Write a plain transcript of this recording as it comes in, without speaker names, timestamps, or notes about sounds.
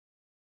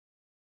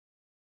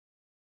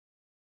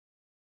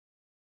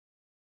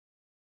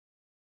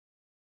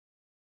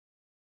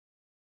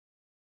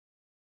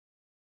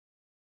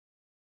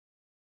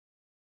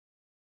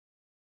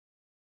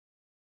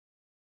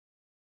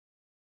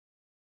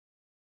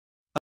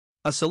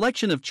A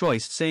selection of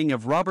choice saying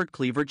of Robert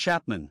Cleaver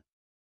Chapman.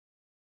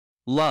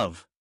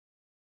 Love.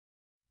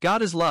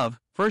 God is love,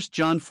 1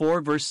 John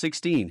 4 verse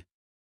 16.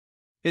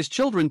 His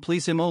children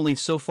please him only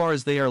so far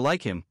as they are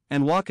like him,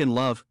 and walk in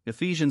love,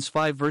 Ephesians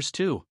 5 verse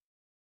 2.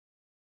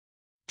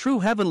 True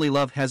heavenly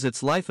love has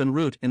its life and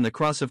root in the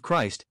cross of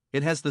Christ,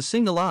 it has the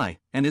single eye,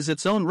 and is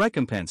its own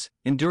recompense,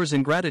 endures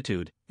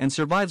ingratitude, and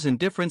survives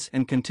indifference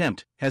and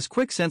contempt, has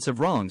quick sense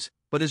of wrongs,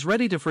 but is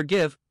ready to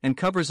forgive, and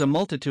covers a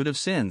multitude of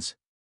sins.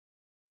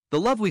 The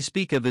love we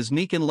speak of is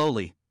meek and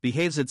lowly,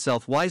 behaves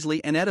itself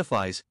wisely and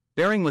edifies,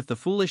 bearing with the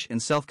foolish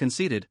and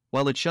self-conceited,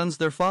 while it shuns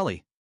their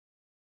folly.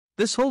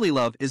 This holy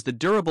love is the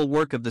durable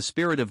work of the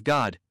Spirit of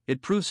God,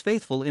 it proves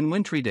faithful in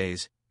wintry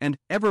days, and,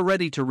 ever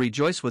ready to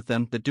rejoice with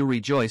them that do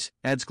rejoice,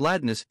 adds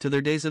gladness to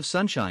their days of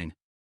sunshine.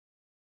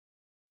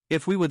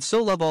 If we would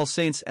so love all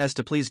saints as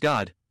to please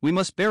God, we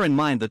must bear in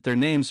mind that their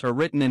names are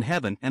written in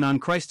heaven and on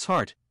Christ's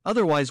heart,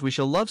 otherwise we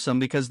shall love some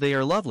because they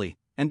are lovely,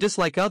 and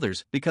dislike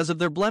others because of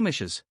their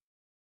blemishes.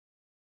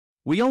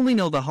 We only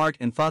know the heart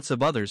and thoughts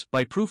of others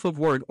by proof of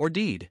word or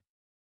deed.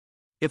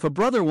 If a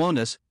brother wound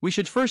us, we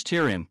should first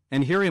hear him,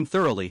 and hear him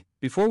thoroughly,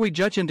 before we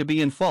judge him to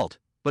be in fault,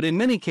 but in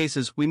many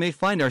cases we may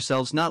find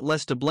ourselves not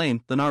less to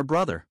blame than our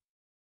brother.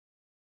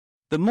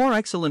 The more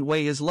excellent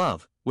way is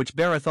love, which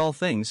beareth all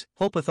things,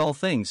 hopeth all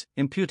things,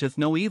 imputeth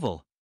no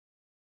evil.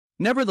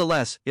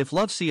 Nevertheless, if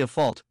love see a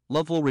fault,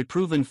 love will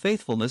reprove in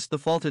faithfulness the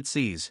fault it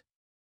sees.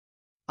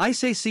 I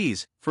say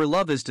sees, for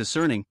love is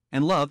discerning,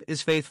 and love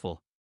is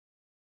faithful.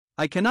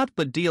 I cannot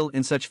but deal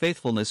in such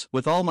faithfulness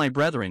with all my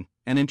brethren,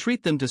 and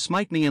entreat them to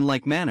smite me in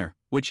like manner,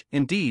 which,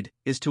 indeed,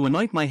 is to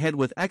anoint my head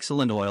with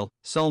excellent oil,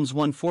 Psalms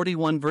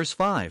 141 verse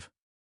 5.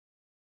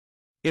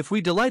 If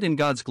we delight in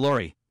God's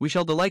glory, we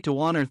shall delight to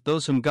honor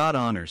those whom God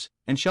honors,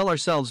 and shall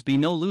ourselves be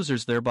no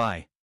losers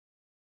thereby.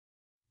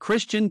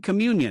 Christian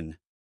communion.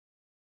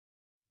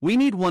 We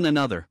need one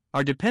another,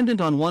 are dependent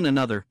on one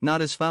another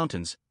not as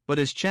fountains, but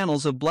as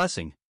channels of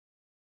blessing.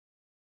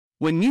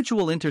 When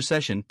mutual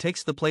intercession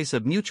takes the place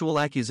of mutual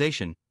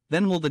accusation,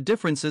 then will the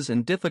differences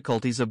and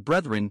difficulties of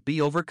brethren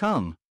be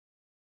overcome.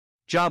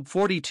 Job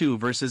 42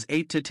 verses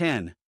 8 to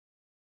 10.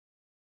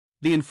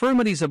 The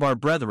infirmities of our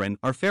brethren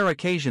are fair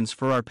occasions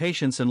for our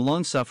patience and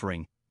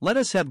long-suffering, let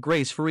us have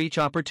grace for each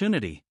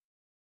opportunity.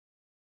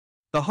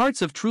 The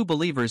hearts of true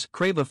believers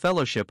crave a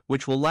fellowship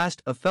which will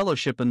last, a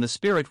fellowship in the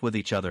Spirit with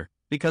each other,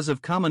 because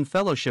of common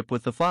fellowship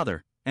with the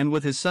Father, and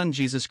with His Son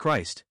Jesus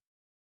Christ.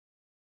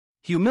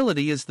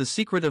 Humility is the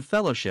secret of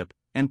fellowship,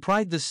 and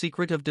pride the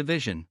secret of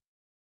division.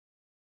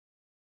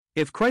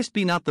 If Christ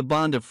be not the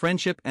bond of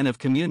friendship and of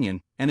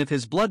communion, and if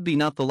His blood be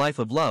not the life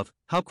of love,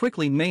 how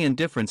quickly may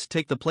indifference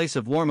take the place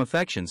of warm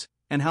affections,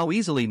 and how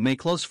easily may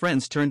close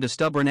friends turn to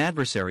stubborn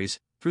adversaries,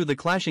 through the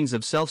clashings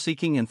of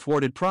self-seeking and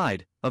thwarted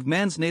pride, of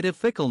man's native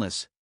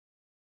fickleness.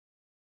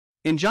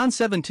 In John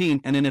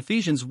 17 and in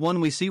Ephesians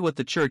 1 we see what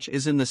the church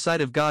is in the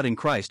sight of God in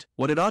Christ,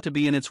 what it ought to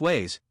be in its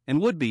ways,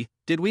 and would be,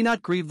 did we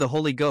not grieve the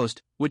Holy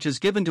Ghost, which is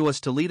given to us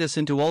to lead us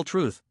into all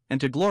truth, and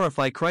to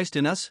glorify Christ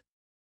in us?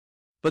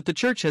 But the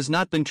church has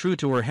not been true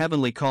to her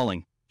heavenly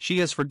calling, she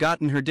has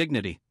forgotten her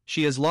dignity,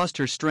 she has lost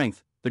her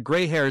strength, the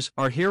gray hairs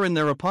are here and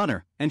there upon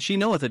her, and she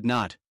knoweth it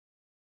not.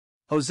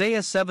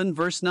 Hosea 7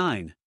 verse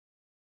 9.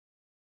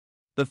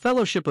 The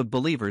fellowship of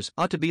believers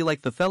ought to be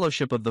like the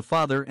fellowship of the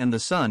Father and the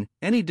Son.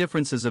 Any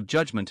differences of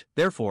judgment,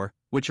 therefore,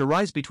 which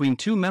arise between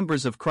two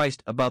members of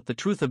Christ about the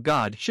truth of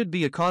God should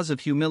be a cause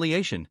of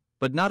humiliation,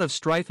 but not of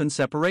strife and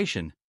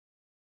separation.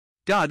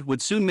 God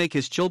would soon make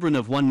His children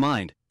of one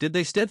mind, did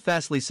they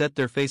steadfastly set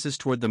their faces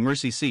toward the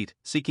mercy seat,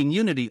 seeking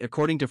unity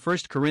according to 1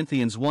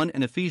 Corinthians 1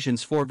 and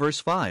Ephesians 4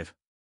 verse 5.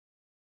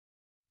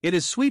 It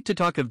is sweet to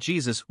talk of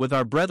Jesus with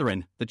our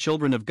brethren, the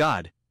children of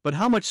God, but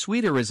how much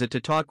sweeter is it to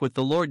talk with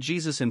the Lord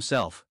Jesus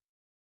Himself?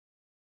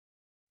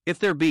 If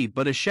there be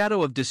but a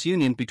shadow of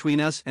disunion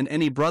between us and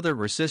any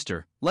brother or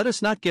sister, let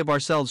us not give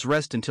ourselves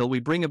rest until we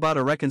bring about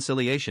a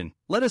reconciliation.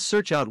 Let us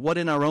search out what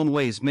in our own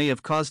ways may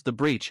have caused the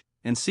breach,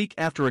 and seek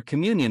after a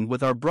communion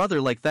with our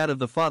brother like that of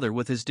the Father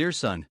with His dear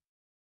Son.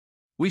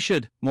 We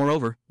should,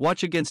 moreover,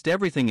 watch against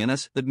everything in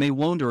us that may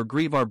wound or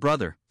grieve our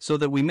brother, so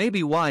that we may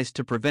be wise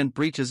to prevent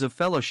breaches of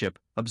fellowship,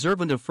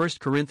 observant of 1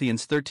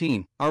 Corinthians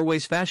 13, our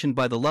ways fashioned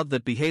by the love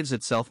that behaves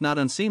itself not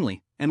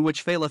unseemly, and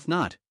which faileth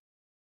not.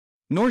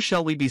 Nor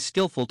shall we be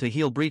skillful to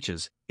heal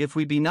breaches, if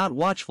we be not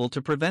watchful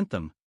to prevent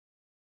them.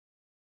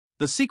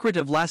 The secret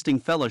of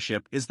lasting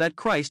fellowship is that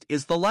Christ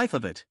is the life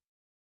of it.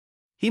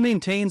 He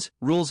maintains,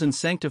 rules and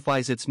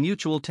sanctifies its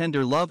mutual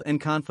tender love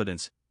and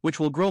confidence, which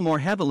will grow more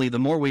heavenly the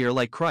more we are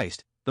like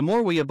Christ, the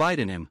more we abide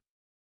in Him.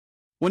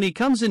 When He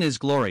comes in His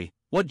glory,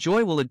 what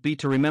joy will it be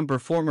to remember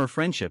former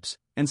friendships,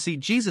 and see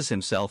Jesus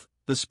Himself,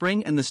 the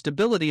spring and the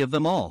stability of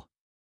them all.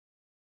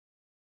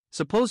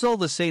 Suppose all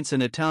the saints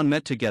in a town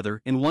met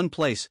together in one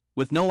place,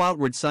 with no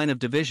outward sign of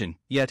division,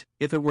 yet,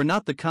 if it were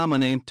not the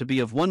common aim to be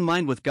of one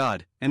mind with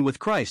God, and with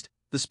Christ,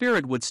 the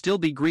Spirit would still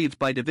be grieved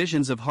by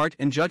divisions of heart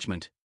and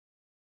judgment.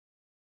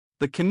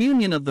 The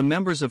communion of the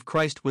members of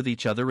Christ with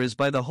each other is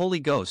by the Holy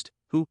Ghost,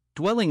 who,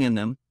 dwelling in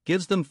them,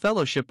 gives them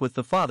fellowship with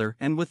the Father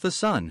and with the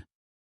Son.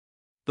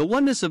 The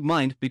oneness of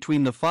mind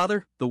between the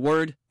Father, the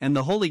Word, and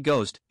the Holy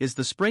Ghost is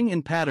the spring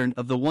and pattern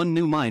of the one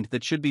new mind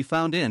that should be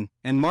found in,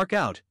 and mark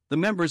out, the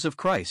members of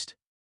Christ.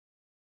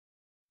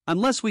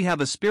 Unless we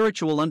have a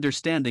spiritual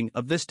understanding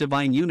of this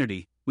divine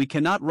unity, we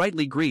cannot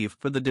rightly grieve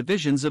for the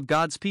divisions of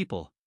God's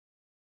people.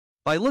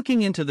 By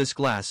looking into this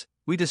glass,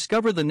 we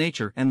discover the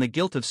nature and the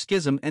guilt of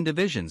schism and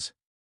divisions.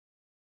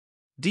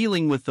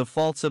 Dealing with the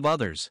faults of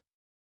others.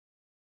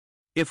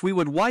 If we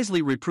would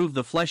wisely reprove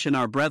the flesh in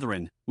our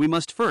brethren, we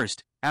must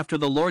first, after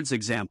the Lord's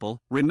example,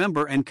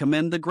 remember and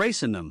commend the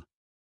grace in them.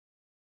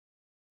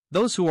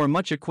 Those who are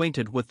much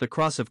acquainted with the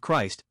cross of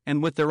Christ,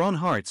 and with their own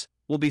hearts,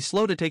 will be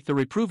slow to take the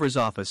reprover's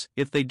office.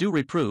 If they do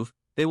reprove,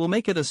 they will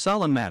make it a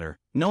solemn matter,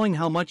 knowing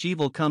how much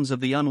evil comes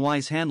of the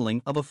unwise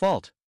handling of a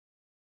fault.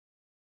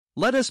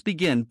 Let us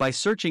begin by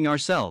searching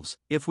ourselves,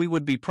 if we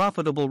would be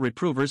profitable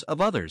reprovers of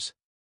others.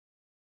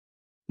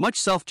 Much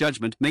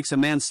self-judgment makes a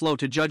man slow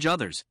to judge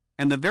others,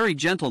 and the very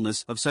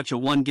gentleness of such a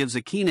one gives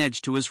a keen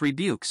edge to his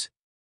rebukes.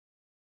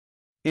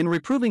 In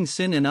reproving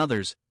sin in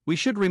others, we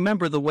should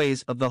remember the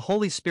ways of the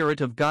Holy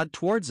Spirit of God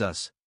towards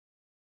us.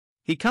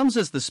 He comes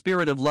as the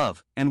Spirit of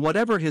love, and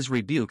whatever his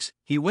rebukes,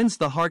 he wins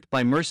the heart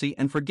by mercy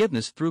and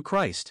forgiveness through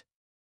Christ.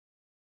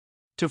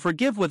 To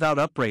forgive without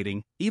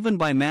upbraiding, even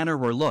by manner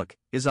or look,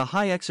 is a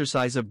high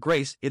exercise of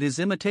grace. It is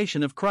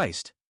imitation of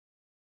Christ.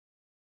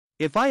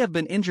 If I have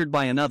been injured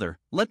by another,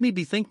 let me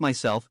bethink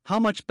myself how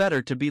much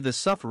better to be the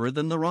sufferer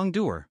than the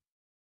wrongdoer.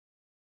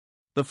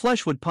 The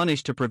flesh would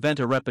punish to prevent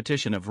a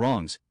repetition of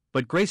wrongs,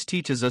 but grace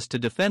teaches us to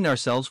defend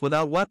ourselves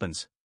without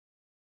weapons.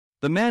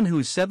 The man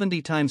who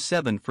 70 times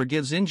 7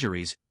 forgives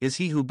injuries is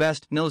he who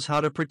best knows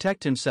how to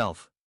protect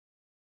himself.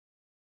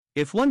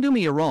 If one do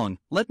me a wrong,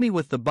 let me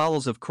with the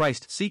bowels of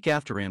Christ seek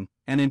after him,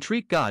 and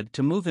entreat God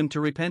to move him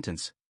to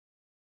repentance.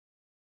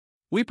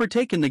 We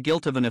partake in the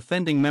guilt of an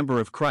offending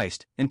member of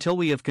Christ, until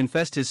we have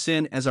confessed his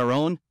sin as our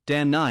own,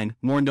 Dan 9,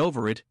 mourned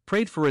over it,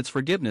 prayed for its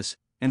forgiveness,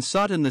 and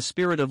sought in the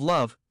spirit of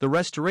love the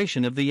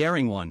restoration of the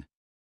erring one.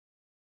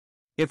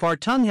 If our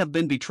tongue have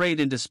been betrayed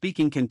into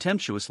speaking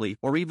contemptuously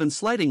or even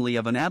slightingly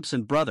of an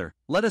absent brother,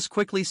 let us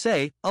quickly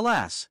say,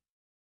 Alas!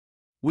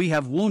 We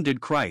have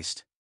wounded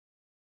Christ.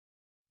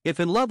 If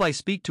in love I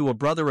speak to a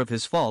brother of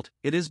his fault,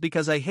 it is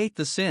because I hate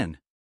the sin.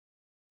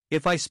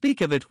 If I speak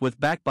of it with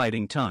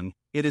backbiting tongue,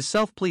 it is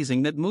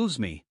self-pleasing that moves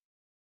me.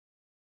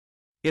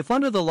 If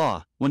under the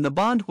law, when the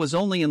bond was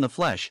only in the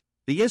flesh,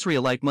 the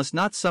Israelite must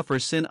not suffer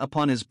sin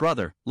upon his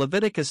brother,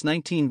 Leviticus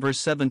 19 verse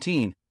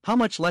 17, how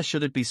much less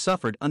should it be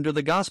suffered under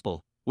the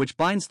gospel, which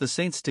binds the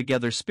saints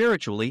together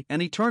spiritually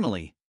and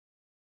eternally.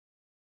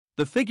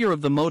 The figure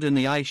of the mote in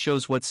the eye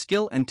shows what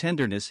skill and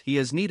tenderness he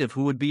has need of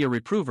who would be a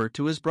reprover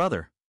to his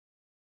brother.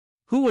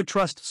 Who would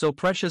trust so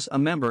precious a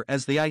member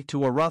as the eye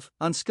to a rough,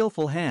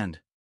 unskillful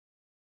hand?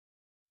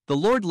 The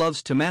Lord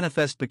loves to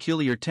manifest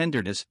peculiar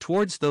tenderness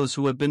towards those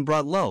who have been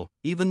brought low,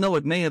 even though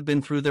it may have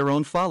been through their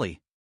own folly.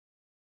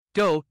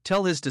 Go,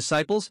 tell his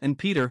disciples and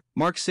Peter,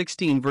 Mark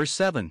 16 verse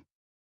 7.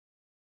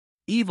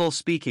 Evil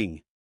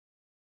speaking.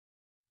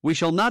 We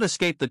shall not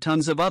escape the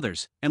tongues of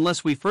others,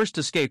 unless we first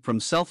escape from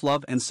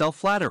self-love and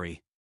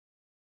self-flattery.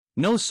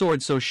 No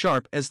sword so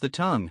sharp as the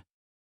tongue.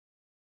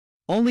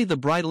 Only the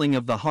bridling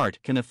of the heart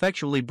can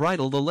effectually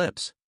bridle the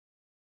lips.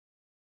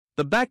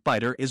 The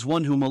backbiter is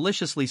one who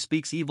maliciously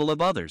speaks evil of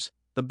others.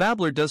 The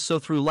babbler does so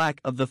through lack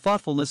of the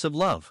thoughtfulness of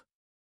love.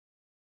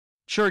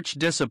 Church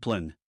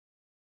discipline.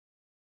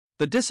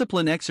 The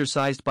discipline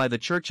exercised by the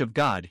Church of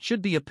God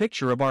should be a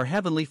picture of our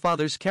Heavenly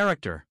Father's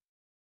character.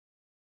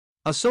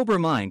 A sober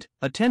mind,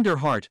 a tender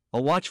heart,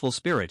 a watchful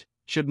spirit,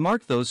 should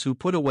mark those who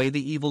put away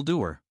the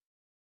evildoer.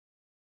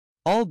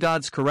 All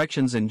God's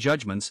corrections and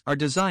judgments are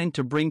designed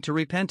to bring to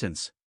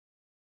repentance.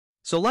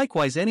 So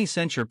likewise any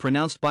censure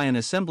pronounced by an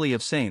assembly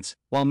of saints,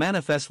 while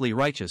manifestly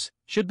righteous,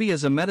 should be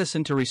as a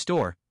medicine to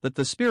restore, that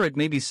the spirit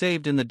may be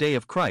saved in the day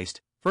of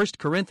Christ. 1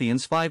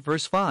 Corinthians 5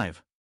 verse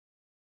 5.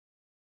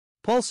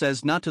 Paul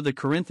says not to the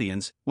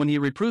Corinthians, when he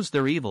reproves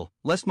their evil,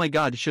 lest my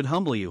God should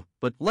humble you,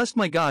 but lest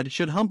my God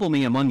should humble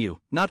me among you,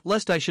 not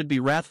lest I should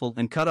be wrathful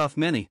and cut off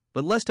many,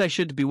 but lest I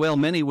should bewail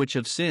many which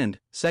have sinned.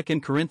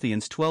 2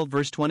 Corinthians 12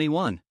 verse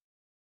 21.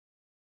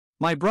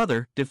 My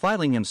brother,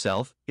 defiling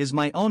himself, is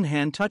my own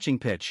hand touching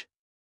pitch.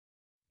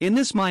 In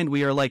this mind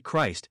we are like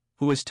Christ,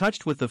 who is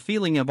touched with the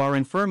feeling of our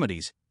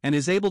infirmities, and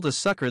is able to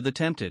succor the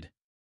tempted.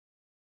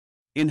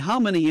 In how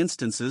many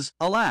instances,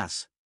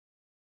 alas!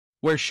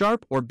 Where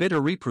sharp or bitter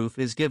reproof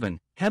is given,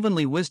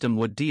 heavenly wisdom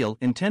would deal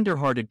in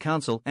tender-hearted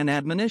counsel and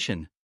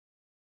admonition.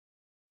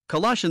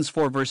 Colossians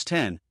 4 verse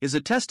 10 is a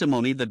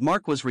testimony that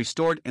Mark was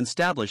restored and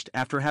established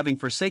after having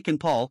forsaken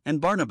Paul and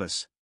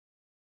Barnabas.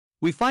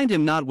 We find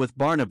him not with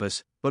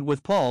Barnabas, but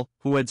with Paul,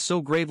 who had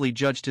so gravely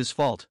judged his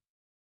fault.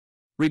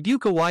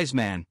 Rebuke a wise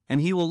man, and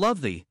he will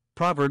love thee.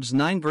 Proverbs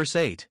 9 verse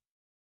 8.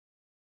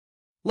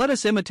 Let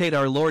us imitate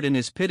our Lord in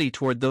his pity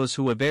toward those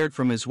who have erred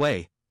from his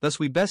way, thus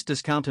we best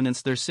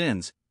discountenance their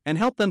sins, and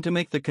help them to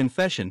make the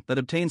confession that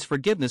obtains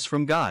forgiveness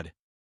from God.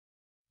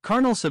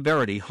 Carnal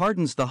severity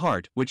hardens the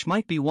heart which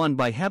might be won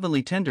by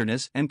heavenly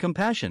tenderness and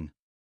compassion.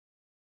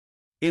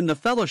 In the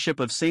fellowship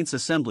of saints'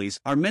 assemblies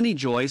are many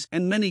joys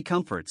and many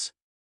comforts.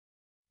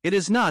 It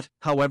is not,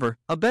 however,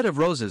 a bed of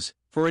roses,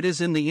 for it is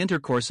in the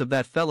intercourse of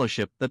that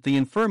fellowship that the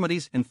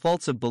infirmities and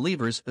faults of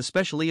believers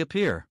especially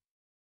appear.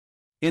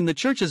 In the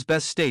church's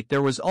best state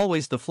there was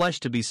always the flesh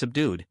to be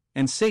subdued,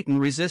 and Satan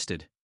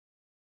resisted.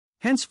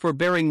 Hence,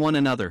 forbearing one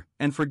another,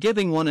 and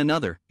forgiving one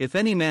another, if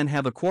any man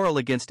have a quarrel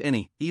against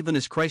any, even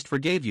as Christ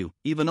forgave you,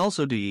 even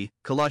also do ye.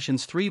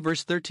 Colossians 3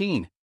 verse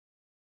 13.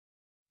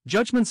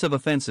 Judgments of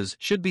offenses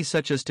should be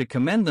such as to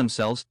commend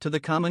themselves to the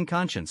common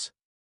conscience.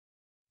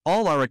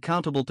 All are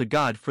accountable to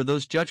God for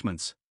those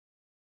judgments.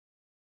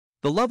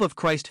 The love of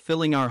Christ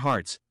filling our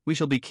hearts, we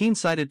shall be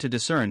keen-sighted to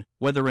discern,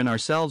 whether in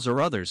ourselves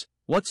or others,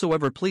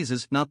 whatsoever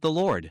pleases not the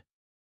Lord.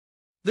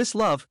 This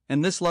love,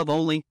 and this love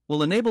only,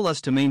 will enable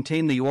us to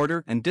maintain the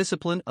order and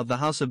discipline of the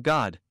house of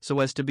God, so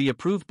as to be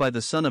approved by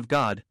the Son of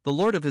God, the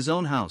Lord of his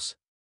own house.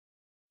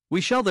 We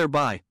shall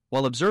thereby,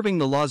 while observing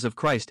the laws of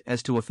Christ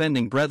as to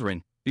offending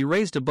brethren, be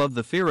raised above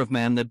the fear of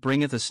man that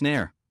bringeth a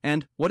snare,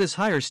 and, what is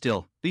higher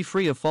still, be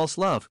free of false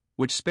love,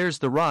 which spares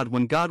the rod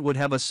when God would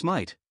have us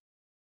smite.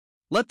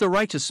 Let the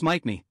righteous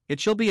smite me, it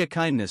shall be a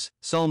kindness.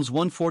 Psalms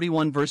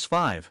 141 verse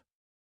 5.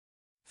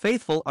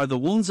 Faithful are the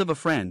wounds of a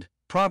friend.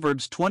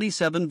 Proverbs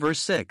 27 verse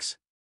 6.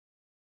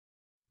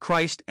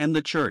 Christ and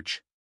the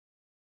Church.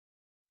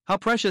 How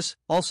precious,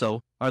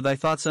 also, are thy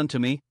thoughts unto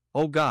me,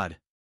 O God!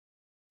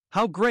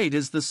 How great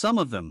is the sum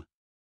of them!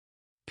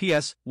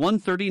 PS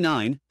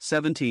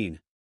 139:17.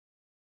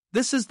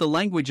 This is the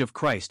language of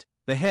Christ,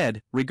 the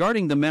head,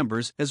 regarding the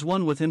members as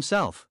one with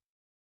himself.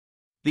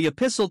 The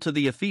epistle to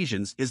the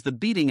Ephesians is the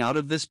beating out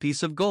of this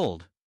piece of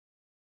gold.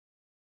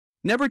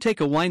 Never take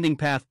a winding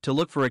path to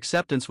look for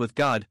acceptance with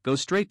God, go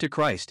straight to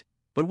Christ,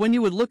 but when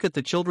you would look at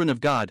the children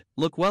of God,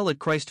 look well at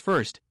Christ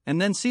first,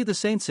 and then see the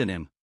saints in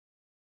him.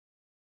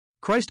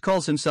 Christ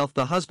calls himself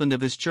the husband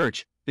of his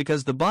church,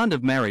 because the bond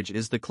of marriage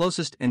is the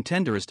closest and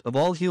tenderest of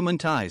all human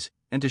ties,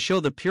 and to show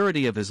the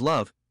purity of his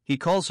love, he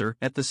calls her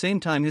at the same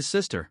time his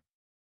sister.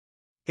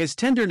 His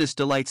tenderness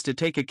delights to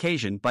take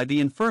occasion by the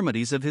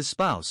infirmities of his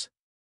spouse.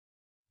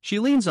 She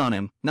leans on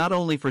him, not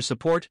only for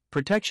support,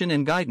 protection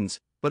and guidance,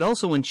 but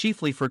also and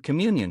chiefly for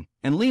communion,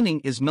 and leaning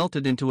is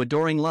melted into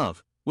adoring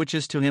love, which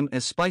is to him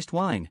as spiced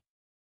wine.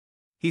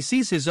 He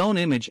sees his own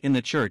image in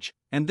the church,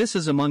 and this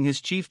is among his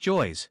chief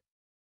joys.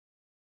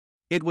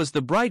 It was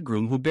the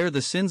bridegroom who bare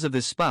the sins of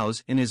his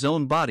spouse in his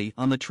own body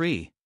on the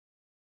tree.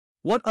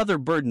 What other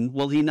burden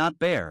will he not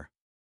bear?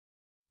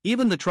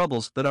 Even the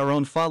troubles that our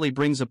own folly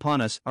brings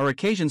upon us are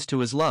occasions to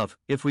his love,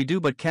 if we do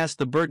but cast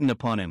the burden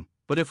upon him.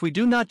 But if we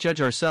do not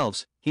judge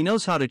ourselves, he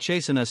knows how to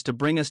chasten us to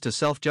bring us to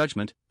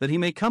self-judgment, that he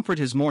may comfort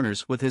his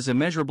mourners with his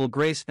immeasurable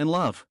grace and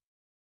love.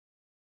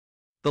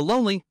 The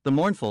lonely, the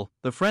mournful,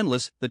 the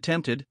friendless, the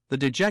tempted, the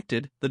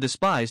dejected, the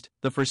despised,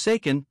 the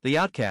forsaken, the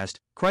outcast,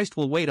 Christ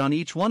will wait on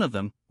each one of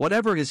them,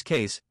 whatever his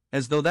case,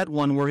 as though that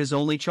one were his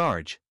only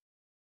charge.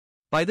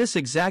 By this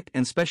exact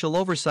and special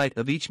oversight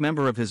of each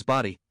member of his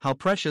body, how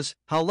precious,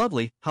 how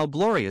lovely, how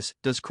glorious,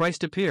 does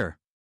Christ appear.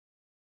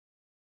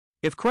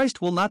 If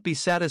Christ will not be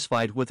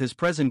satisfied with his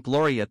present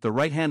glory at the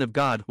right hand of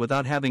God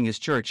without having his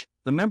church,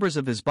 the members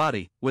of his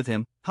body, with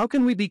him, how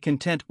can we be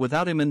content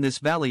without him in this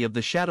valley of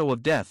the shadow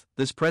of death,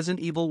 this present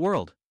evil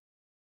world?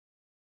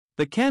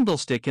 The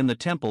candlestick in the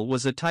temple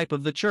was a type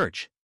of the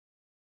church.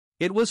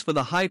 It was for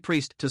the high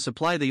priest to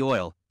supply the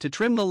oil, to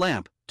trim the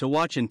lamp, to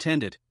watch and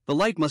tend it. The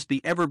light must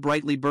be ever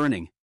brightly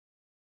burning.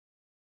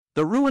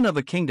 The ruin of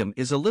a kingdom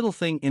is a little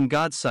thing in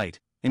God's sight,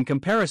 in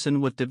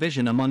comparison with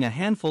division among a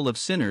handful of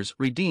sinners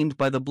redeemed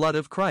by the blood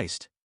of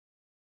Christ.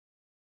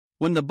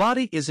 When the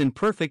body is in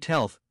perfect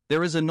health,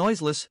 there is a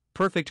noiseless,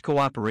 perfect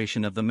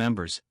cooperation of the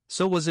members.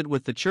 So was it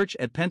with the church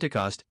at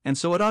Pentecost, and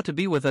so it ought to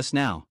be with us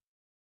now.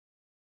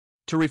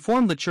 To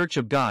reform the church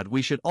of God,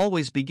 we should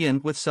always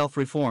begin with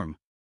self-reform.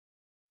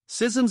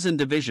 Schisms and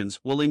divisions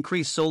will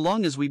increase so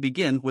long as we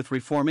begin with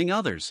reforming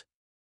others.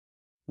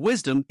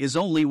 Wisdom is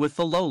only with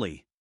the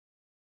lowly.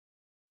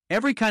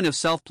 Every kind of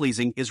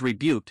self-pleasing is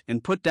rebuked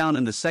and put down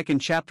in the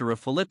 2nd chapter of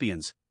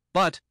Philippians,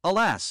 but,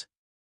 alas!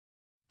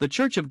 The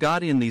church of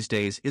God in these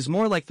days is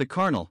more like the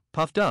carnal,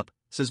 puffed up,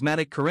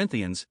 schismatic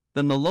Corinthians,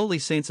 than the lowly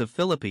saints of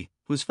Philippi,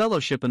 whose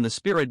fellowship in the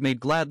Spirit made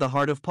glad the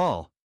heart of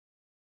Paul.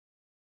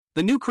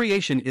 The new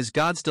creation is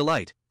God's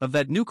delight, of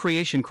that new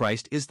creation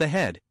Christ is the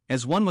head,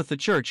 as one with the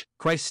church,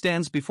 Christ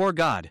stands before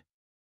God.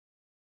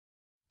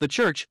 The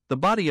church, the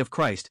body of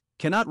Christ,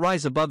 cannot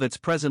rise above its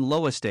present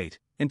low estate,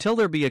 until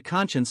there be a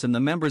conscience in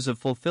the members of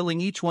fulfilling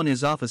each one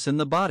his office in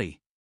the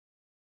body.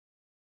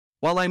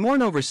 While I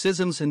mourn over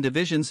schisms and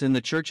divisions in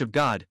the church of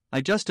God, I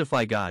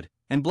justify God,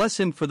 and bless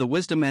him for the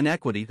wisdom and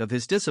equity of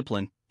his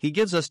discipline he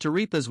gives us to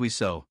reap as we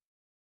sow.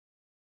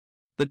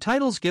 The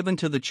titles given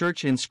to the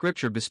church in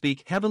Scripture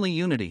bespeak heavenly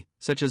unity,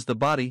 such as the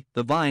body,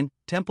 the vine,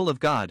 temple of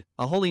God,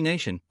 a holy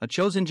nation, a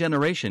chosen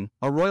generation,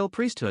 a royal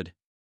priesthood.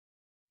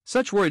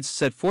 Such words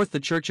set forth the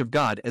church of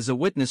God as a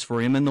witness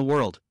for him in the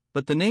world,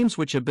 but the names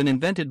which have been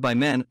invented by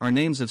men are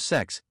names of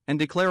sects, and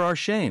declare our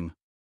shame.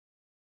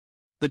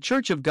 The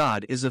church of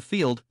God is a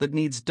field that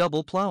needs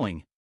double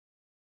plowing.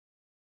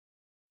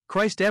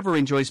 Christ ever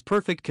enjoys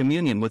perfect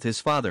communion with his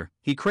Father,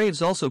 he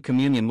craves also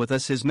communion with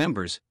us his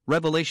members,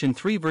 Revelation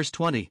 3 verse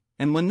 20,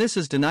 and when this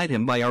is denied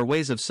him by our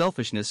ways of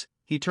selfishness,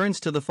 he turns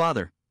to the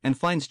Father, and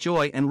finds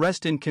joy and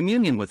rest in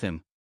communion with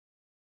him.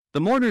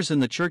 The mourners in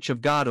the Church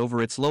of God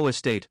over its low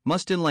estate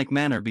must in like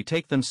manner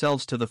betake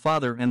themselves to the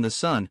Father and the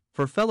Son,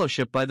 for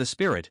fellowship by the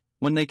Spirit,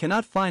 when they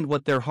cannot find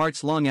what their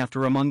hearts long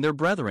after among their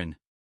brethren.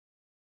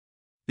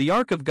 The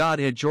ark of God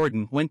at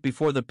Jordan went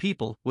before the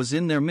people, was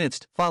in their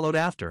midst, followed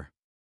after.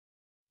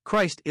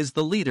 Christ is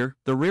the leader,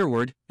 the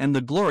rearward, and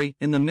the glory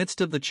in the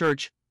midst of the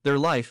church, their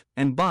life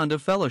and bond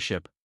of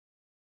fellowship.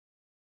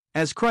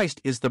 As Christ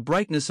is the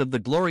brightness of the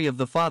glory of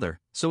the Father,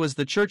 so is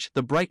the church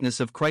the brightness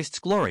of Christ's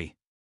glory.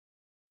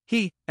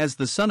 He, as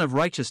the Son of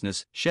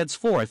Righteousness, sheds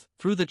forth,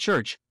 through the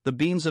church, the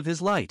beams of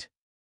his light.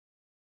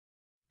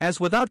 As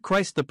without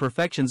Christ the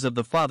perfections of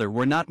the Father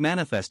were not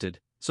manifested,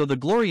 so the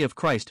glory of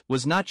Christ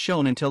was not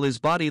shown until his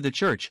body the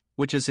church,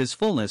 which is his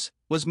fullness,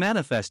 was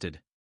manifested.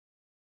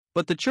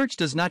 But the church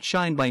does not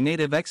shine by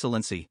native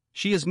excellency,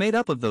 she is made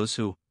up of those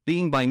who,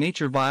 being by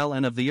nature vile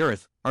and of the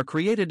earth, are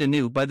created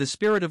anew by the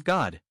Spirit of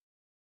God.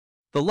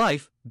 The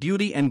life,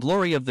 beauty and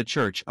glory of the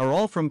church are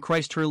all from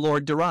Christ her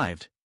Lord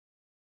derived.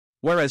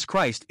 Whereas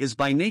Christ is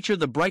by nature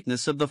the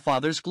brightness of the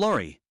Father's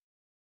glory.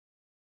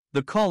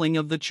 The calling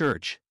of the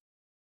church.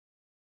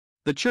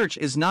 The church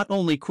is not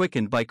only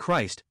quickened by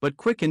Christ but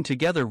quickened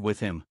together with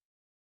him.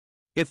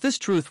 If this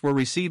truth were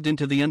received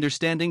into the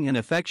understanding and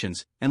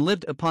affections, and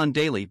lived upon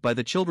daily by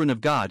the children of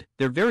God,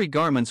 their very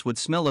garments would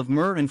smell of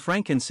myrrh and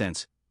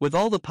frankincense, with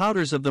all the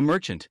powders of the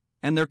merchant,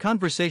 and their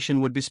conversation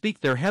would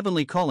bespeak their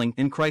heavenly calling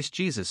in Christ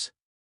Jesus.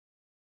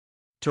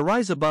 To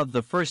rise above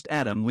the first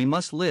Adam we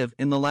must live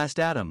in the last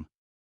Adam.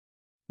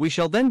 We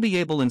shall then be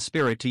able in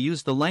spirit to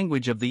use the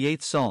language of the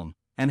 8th Psalm,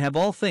 and have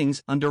all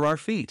things under our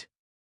feet.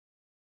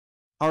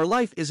 Our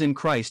life is in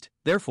Christ,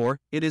 therefore,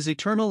 it is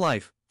eternal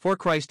life. For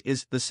Christ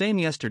is the same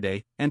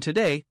yesterday, and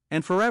today,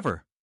 and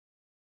forever.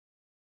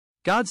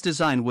 God's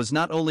design was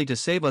not only to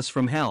save us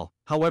from hell,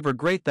 however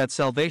great that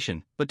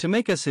salvation, but to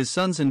make us his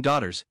sons and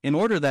daughters, in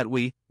order that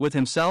we, with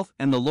himself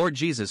and the Lord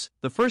Jesus,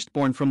 the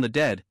firstborn from the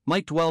dead,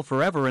 might dwell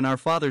forever in our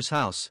Father's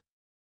house.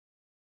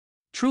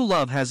 True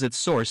love has its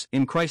source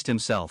in Christ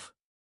himself.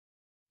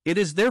 It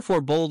is therefore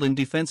bold in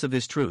defense of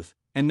his truth,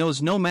 and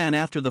knows no man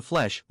after the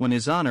flesh when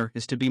his honor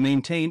is to be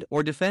maintained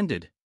or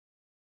defended.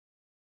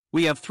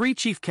 We have three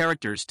chief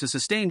characters to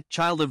sustain: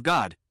 child of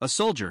God, a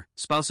soldier,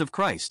 spouse of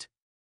Christ.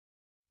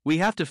 We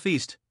have to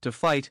feast, to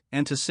fight,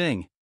 and to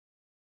sing.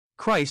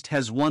 Christ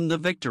has won the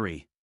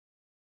victory.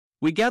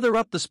 We gather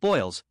up the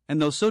spoils, and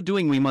though so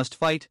doing we must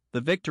fight, the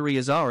victory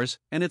is ours,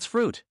 and its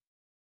fruit.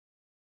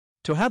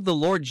 To have the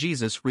Lord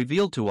Jesus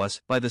revealed to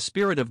us by the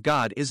Spirit of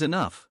God is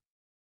enough.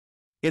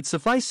 It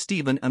sufficed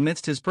Stephen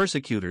amidst his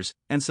persecutors,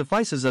 and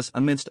suffices us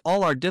amidst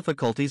all our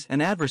difficulties and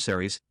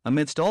adversaries,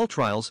 amidst all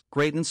trials,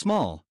 great and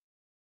small.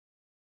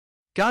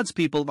 God's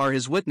people are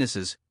his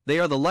witnesses, they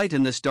are the light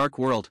in this dark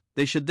world,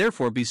 they should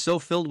therefore be so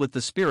filled with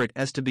the Spirit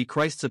as to be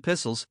Christ's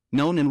epistles,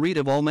 known and read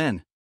of all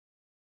men.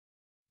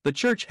 The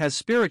church has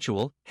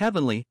spiritual,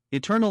 heavenly,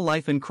 eternal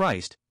life in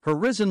Christ, her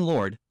risen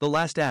Lord, the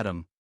last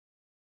Adam.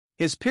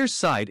 His pierced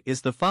side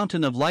is the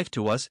fountain of life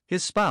to us,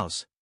 his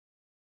spouse.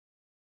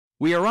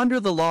 We are under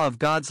the law of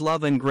God's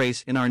love and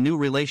grace in our new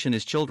relation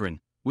as children.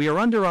 We are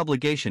under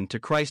obligation to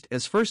Christ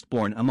as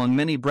firstborn among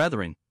many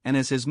brethren, and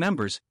as his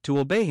members, to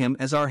obey him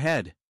as our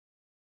head.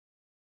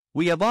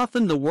 We have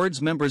often the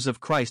words members of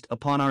Christ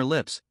upon our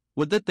lips,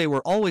 would that they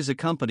were always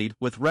accompanied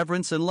with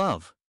reverence and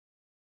love.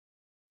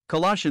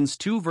 Colossians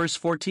 2 verse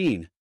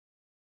 14.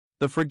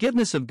 The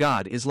forgiveness of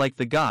God is like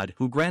the God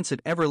who grants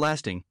it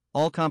everlasting,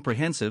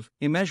 all-comprehensive,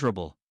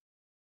 immeasurable.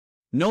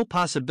 No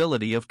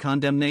possibility of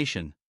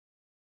condemnation.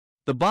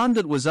 The bond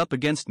that was up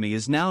against me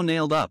is now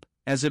nailed up,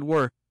 as it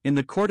were, in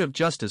the court of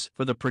justice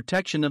for the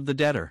protection of the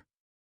debtor.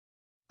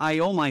 I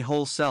owe my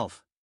whole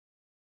self.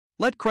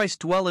 Let Christ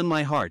dwell in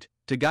my heart,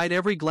 to guide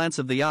every glance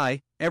of the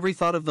eye, every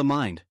thought of the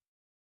mind.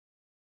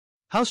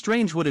 How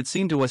strange would it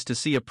seem to us to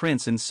see a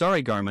prince in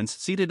sorry garments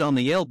seated on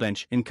the ale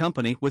bench in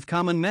company with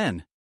common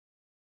men?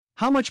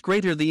 How much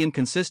greater the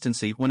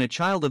inconsistency when a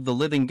child of the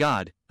living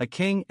God, a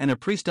king and a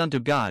priest unto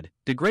God,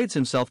 degrades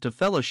himself to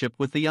fellowship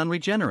with the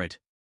unregenerate.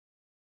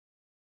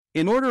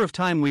 In order of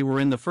time we were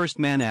in the first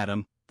man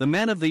Adam, the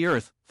man of the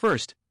earth,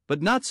 first,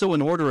 but not so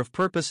in order of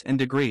purpose and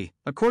degree.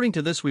 According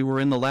to this we were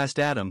in the last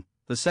Adam,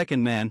 the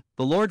second man,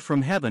 the Lord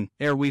from heaven,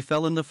 ere we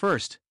fell in the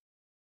first.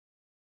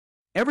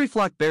 Every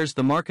flock bears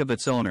the mark of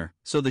its owner,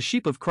 so the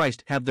sheep of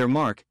Christ have their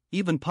mark,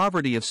 even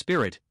poverty of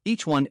spirit.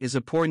 Each one is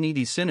a poor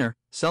needy sinner,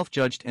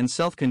 self-judged and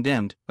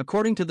self-condemned,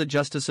 according to the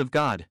justice of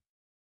God.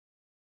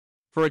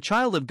 For a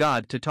child of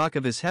God to talk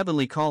of his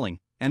heavenly calling,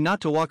 and not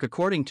to walk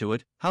according to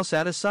it, how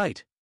sad a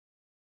sight!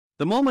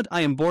 The moment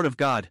I am born of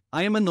God,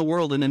 I am in the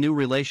world in a new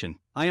relation.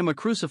 I am a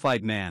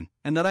crucified man,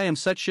 and that I am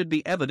such should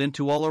be evident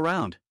to all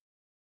around.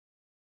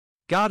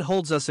 God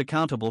holds us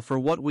accountable for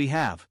what we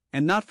have,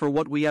 and not for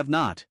what we have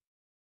not.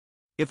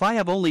 If I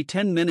have only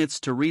 10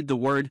 minutes to read the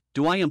Word,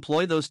 do I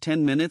employ those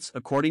 10 minutes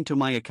according to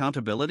my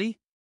accountability?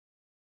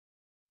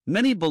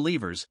 Many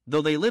believers,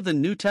 though they live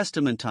in New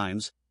Testament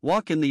times,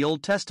 walk in the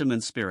Old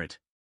Testament spirit.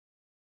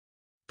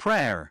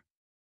 Prayer.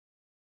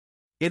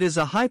 It is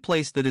a high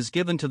place that is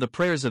given to the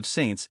prayers of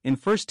saints in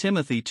 1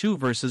 Timothy 2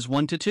 verses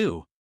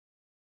 1-2.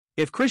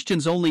 If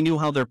Christians only knew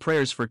how their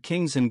prayers for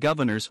kings and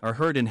governors are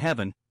heard in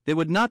heaven, they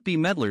would not be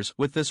meddlers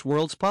with this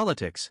world's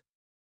politics.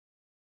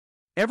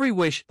 Every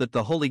wish that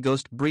the Holy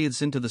Ghost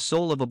breathes into the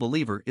soul of a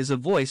believer is a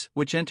voice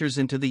which enters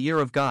into the ear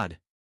of God.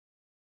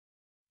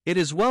 It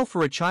is well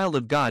for a child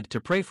of God to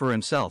pray for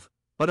himself,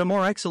 but a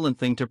more excellent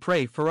thing to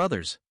pray for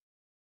others.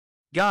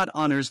 God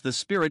honors the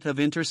spirit of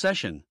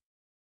intercession.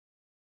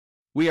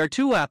 We are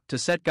too apt to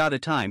set God a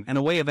time and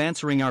a way of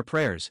answering our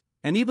prayers,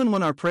 and even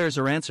when our prayers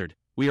are answered,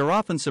 we are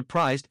often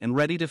surprised and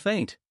ready to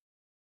faint.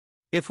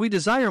 If we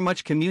desire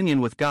much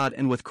communion with God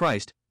and with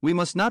Christ, we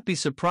must not be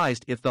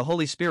surprised if the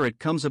Holy Spirit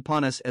comes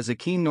upon us as a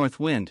keen north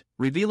wind,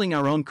 revealing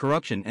our own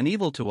corruption and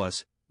evil to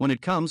us. When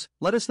it comes,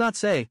 let us not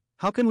say,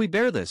 "How can we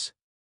bear this?"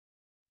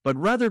 but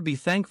rather be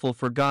thankful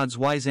for God's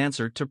wise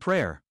answer to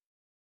prayer.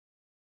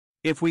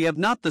 If we have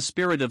not the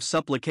spirit of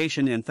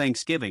supplication and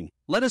thanksgiving,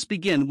 let us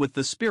begin with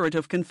the spirit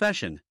of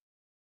confession.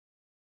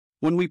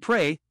 When we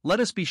pray, let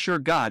us be sure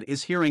God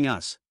is hearing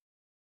us.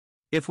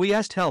 If we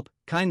ask help,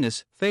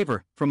 kindness,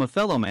 favor from a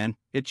fellow man,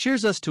 it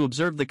cheers us to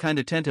observe the kind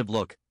attentive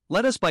look.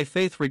 Let us by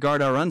faith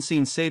regard our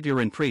unseen Savior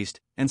and Priest,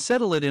 and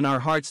settle it in our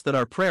hearts that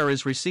our prayer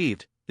is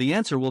received. The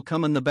answer will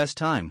come in the best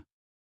time.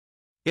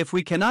 If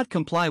we cannot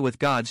comply with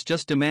God's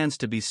just demands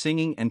to be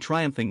singing and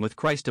triumphing with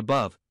Christ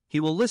above, He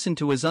will listen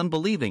to His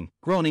unbelieving,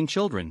 groaning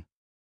children.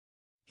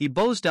 He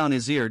bows down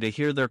His ear to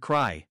hear their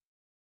cry.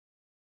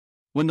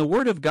 When the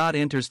Word of God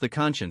enters the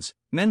conscience,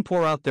 men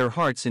pour out their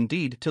hearts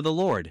indeed to the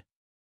Lord.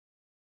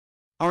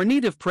 Our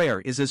need of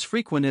prayer is as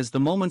frequent as the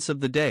moments of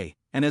the day,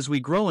 and as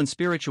we grow in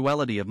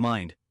spirituality of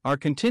mind, our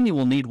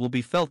continual need will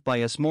be felt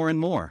by us more and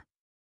more.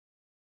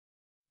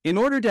 In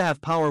order to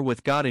have power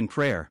with God in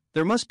prayer,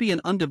 there must be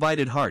an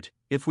undivided heart.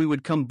 If we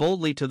would come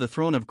boldly to the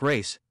throne of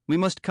grace, we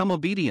must come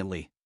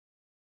obediently.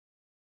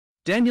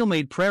 Daniel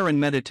made prayer and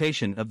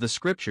meditation of the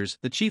Scriptures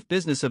the chief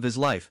business of his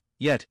life,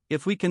 yet,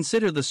 if we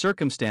consider the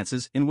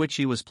circumstances in which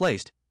he was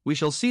placed, we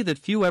shall see that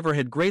few ever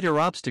had greater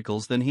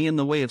obstacles than he in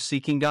the way of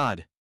seeking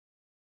God.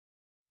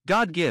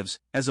 God gives,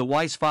 as a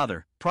wise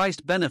father,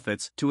 prized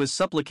benefits to his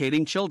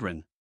supplicating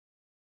children.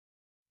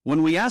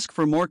 When we ask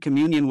for more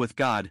communion with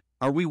God,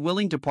 are we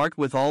willing to part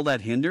with all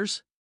that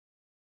hinders?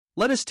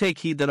 Let us take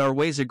heed that our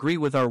ways agree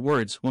with our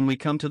words when we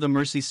come to the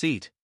mercy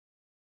seat.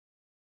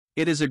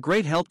 It is a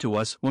great help to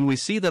us when we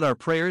see that our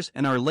prayers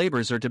and our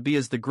labors are to be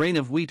as the grain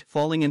of wheat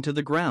falling into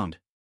the ground.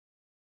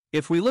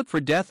 If we look for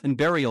death and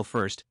burial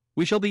first,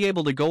 we shall be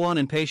able to go on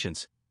in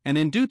patience, and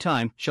in due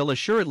time shall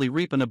assuredly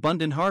reap an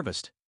abundant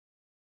harvest.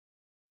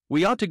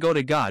 We ought to go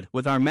to God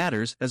with our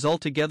matters as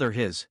altogether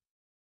His.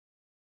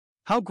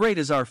 How great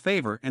is our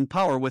favor and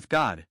power with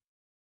God!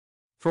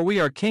 For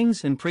we are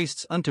kings and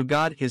priests unto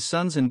God His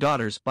sons and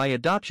daughters by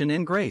adoption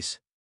and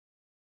grace.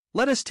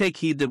 Let us take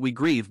heed that we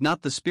grieve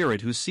not the Spirit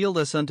who sealed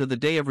us unto the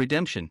day of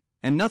redemption,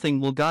 and nothing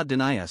will God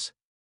deny us.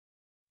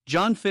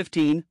 John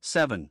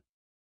 15:7.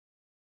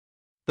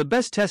 The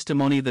best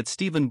testimony that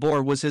Stephen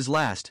bore was his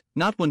last,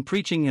 not when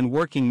preaching and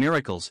working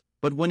miracles,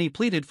 but when he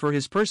pleaded for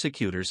his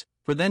persecutors,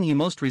 for then he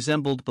most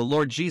resembled the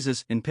Lord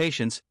Jesus in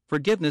patience,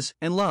 forgiveness,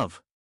 and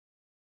love.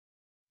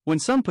 When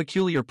some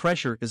peculiar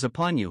pressure is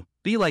upon you,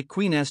 be like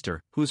Queen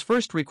Esther, whose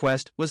first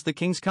request was the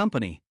king's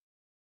company.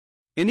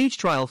 In each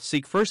trial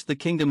seek first the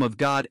kingdom of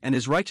God and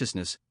His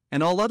righteousness,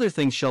 and all other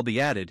things shall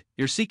be added.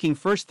 Your seeking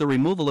first the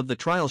removal of the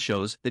trial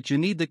shows that you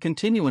need the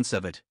continuance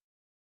of it.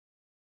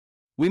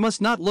 We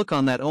must not look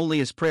on that only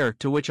as prayer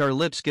to which our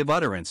lips give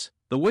utterance.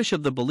 The wish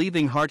of the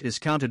believing heart is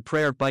counted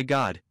prayer by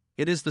God.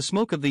 It is the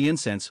smoke of the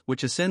incense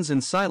which ascends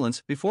in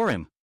silence before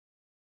Him.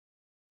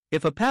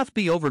 If a path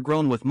be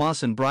overgrown with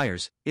moss and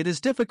briars, it is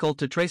difficult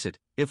to trace it.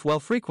 If well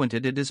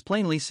frequented, it is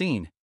plainly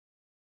seen.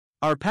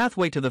 Our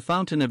pathway to the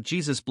fountain of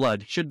Jesus'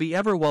 blood should be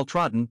ever well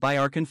trodden by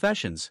our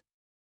confessions.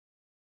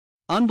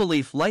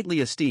 Unbelief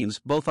lightly esteems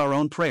both our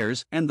own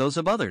prayers and those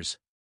of others.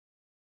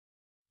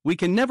 We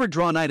can never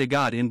draw nigh to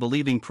God in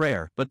believing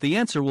prayer, but the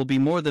answer will be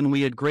more than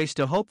we had grace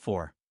to hope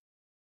for.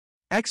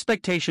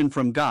 Expectation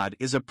from God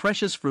is a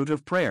precious fruit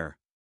of prayer.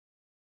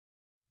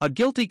 A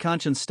guilty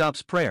conscience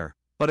stops prayer,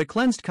 but a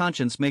cleansed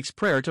conscience makes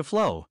prayer to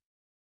flow.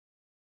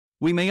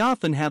 We may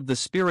often have the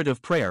spirit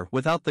of prayer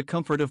without the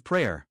comfort of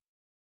prayer.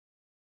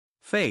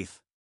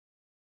 Faith.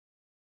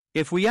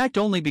 If we act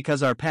only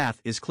because our path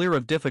is clear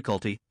of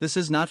difficulty, this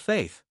is not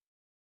faith.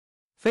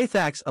 Faith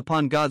acts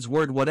upon God's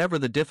word whatever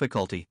the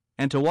difficulty,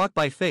 and to walk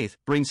by faith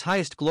brings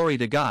highest glory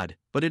to God,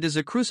 but it is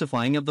a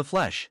crucifying of the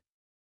flesh.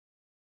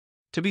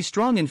 To be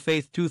strong in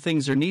faith, two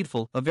things are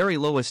needful: a very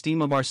low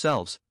esteem of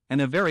ourselves,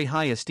 and a very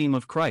high esteem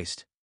of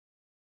Christ.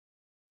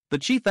 The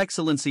chief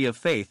excellency of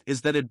faith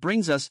is that it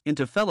brings us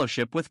into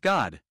fellowship with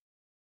God.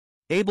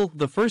 Abel,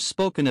 the first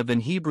spoken of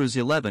in Hebrews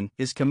 11,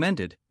 is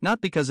commended, not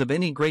because of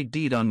any great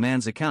deed on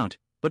man's account,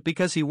 but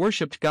because he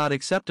worshipped God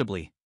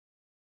acceptably.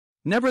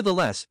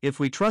 Nevertheless, if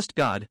we trust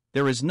God,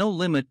 there is no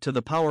limit to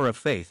the power of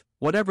faith,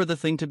 whatever the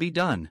thing to be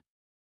done.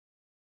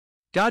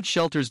 God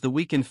shelters the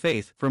weak in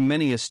faith from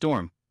many a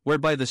storm,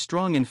 whereby the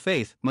strong in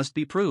faith must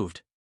be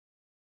proved.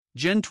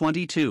 Gen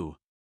 22.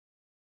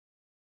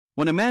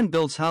 When a man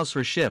builds house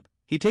or ship,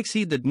 he takes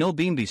heed that no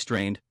beam be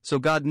strained, so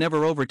God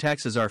never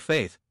overtaxes our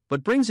faith,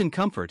 but brings in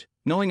comfort,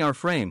 knowing our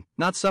frame,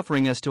 not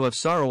suffering us to have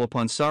sorrow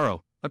upon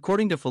sorrow,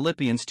 according to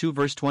Philippians 2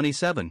 verse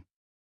 27.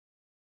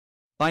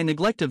 By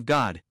neglect of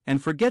God,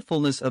 and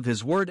forgetfulness of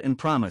His word and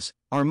promise,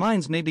 our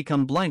minds may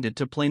become blinded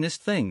to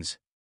plainest things.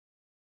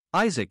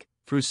 Isaac,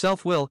 through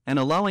self-will and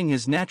allowing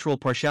his natural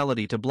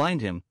partiality to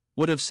blind him,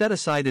 would have set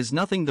aside as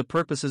nothing the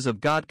purposes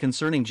of God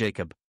concerning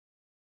Jacob.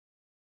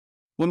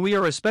 When we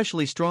are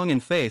especially strong in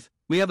faith,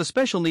 we have a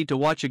special need to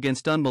watch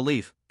against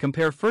unbelief.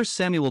 Compare 1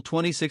 Samuel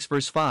 26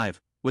 verse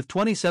 5, with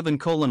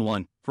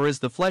 27:1, for as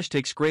the flesh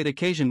takes great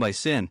occasion by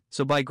sin,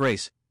 so by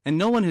grace, and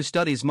no one who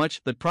studies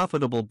much that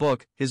profitable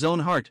book, his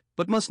own heart,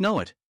 but must know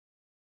it.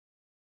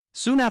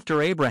 Soon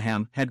after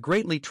Abraham had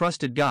greatly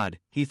trusted God,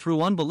 he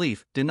through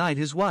unbelief denied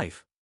his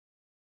wife.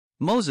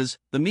 Moses,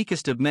 the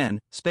meekest of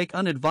men, spake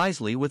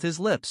unadvisedly with his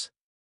lips.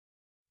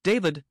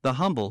 David, the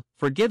humble,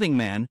 forgiving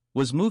man,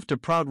 was moved to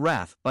proud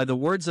wrath by the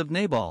words of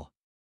Nabal.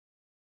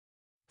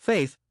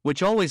 Faith,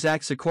 which always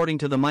acts according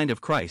to the mind of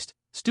Christ,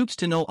 stoops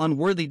to no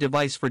unworthy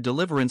device for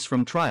deliverance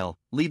from trial,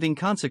 leaving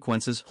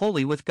consequences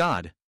wholly with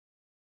God.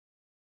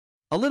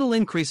 A little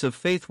increase of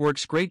faith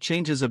works great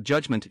changes of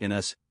judgment in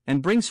us,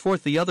 and brings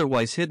forth the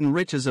otherwise hidden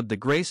riches of the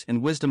grace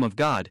and wisdom of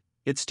God.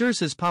 It stirs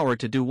His power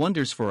to do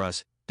wonders for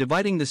us,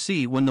 dividing the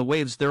sea when the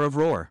waves thereof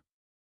roar.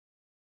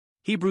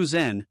 Hebrews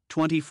N.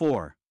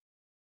 24.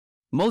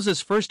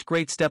 Moses' first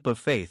great step of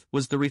faith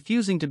was the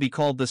refusing to be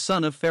called the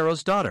son of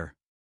Pharaoh's daughter.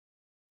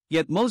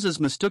 Yet Moses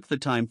mistook the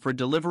time for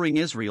delivering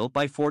Israel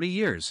by 40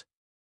 years.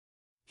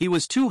 He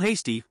was too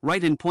hasty,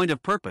 right in point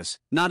of purpose,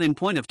 not in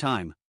point of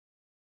time.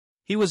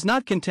 He was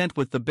not content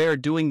with the bare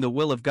doing the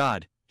will of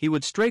God, he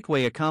would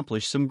straightway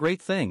accomplish some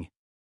great thing.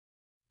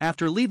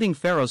 After leaving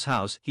Pharaoh's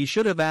house, he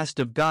should have asked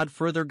of God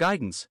further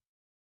guidance.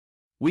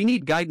 We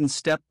need guidance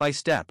step by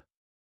step.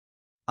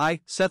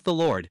 I, saith the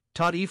Lord,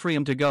 taught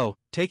Ephraim to go,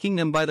 taking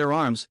them by their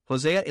arms,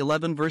 Hosea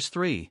 11 verse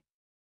 3.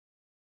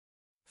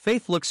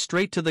 Faith looks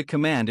straight to the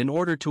command in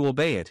order to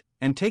obey it,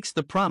 and takes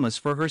the promise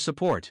for her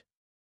support.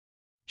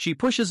 She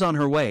pushes on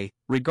her way,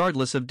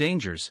 regardless of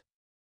dangers.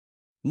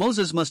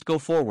 Moses must go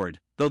forward,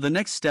 though the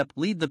next step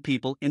lead the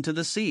people into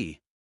the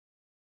sea.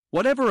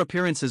 Whatever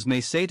appearances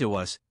may say to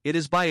us, it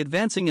is by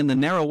advancing in the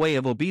narrow way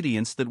of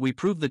obedience that we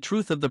prove the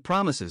truth of the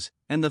promises,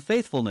 and the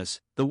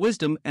faithfulness, the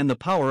wisdom and the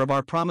power of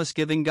our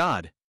promise-giving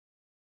God.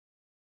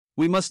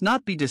 We must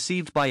not be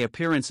deceived by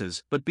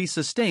appearances, but be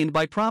sustained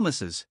by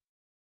promises.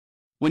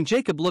 When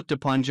Jacob looked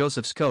upon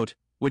Joseph's coat,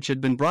 which had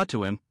been brought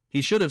to him,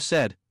 he should have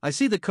said, I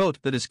see the coat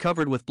that is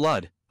covered with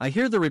blood, I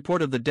hear the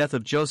report of the death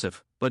of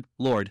Joseph, but,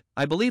 Lord,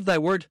 I believe thy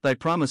word, thy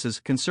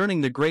promises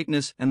concerning the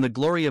greatness and the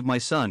glory of my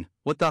son,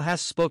 what thou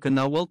hast spoken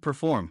thou wilt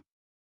perform.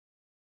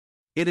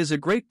 It is a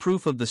great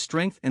proof of the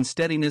strength and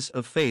steadiness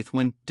of faith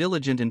when,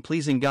 diligent in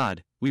pleasing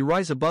God, we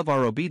rise above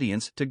our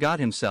obedience to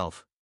God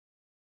Himself.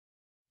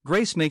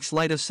 Grace makes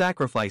light of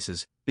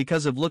sacrifices,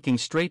 because of looking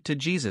straight to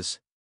Jesus.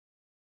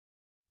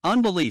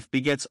 Unbelief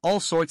begets all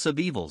sorts of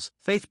evils,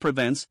 faith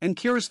prevents and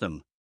cures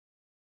them.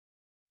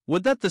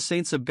 Would that the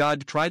saints of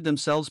God tried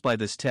themselves by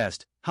this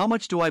test, how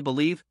much do I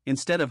believe,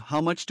 instead of how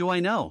much do I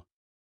know?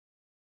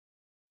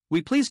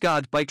 We please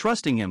God by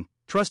trusting Him,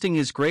 trusting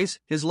His grace,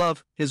 His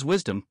love, His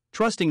wisdom,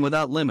 trusting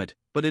without limit,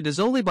 but it is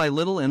only by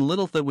little and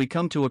little that we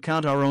come to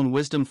account our own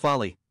wisdom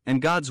folly,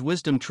 and God's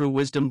wisdom true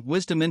wisdom,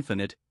 wisdom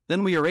infinite,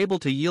 then we are able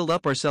to yield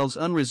up ourselves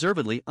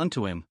unreservedly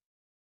unto Him.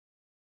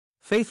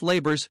 Faith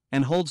labors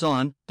and holds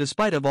on,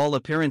 despite of all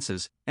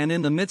appearances, and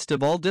in the midst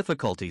of all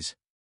difficulties.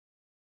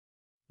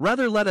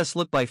 Rather let us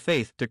look by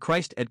faith to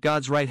Christ at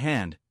God's right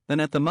hand, than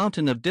at the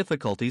mountain of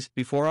difficulties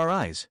before our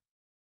eyes.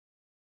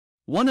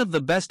 One of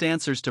the best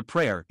answers to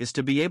prayer is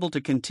to be able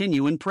to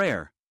continue in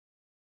prayer.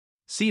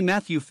 See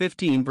Matthew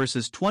 15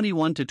 verses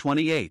 21 to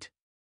 28.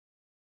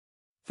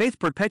 Faith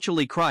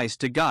perpetually cries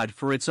to God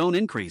for its own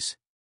increase.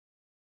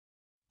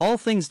 All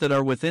things that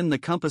are within the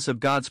compass of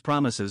God's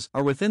promises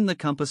are within the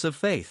compass of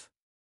faith.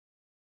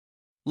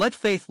 Let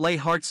faith lay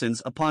heart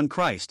sins upon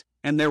Christ,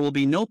 and there will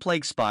be no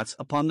plague spots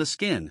upon the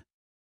skin.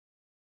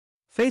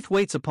 Faith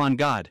waits upon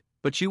God,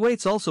 but she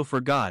waits also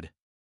for God.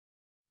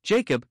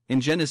 Jacob,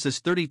 in Genesis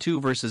 32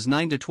 verses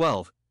 9 to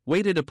 12,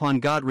 waited upon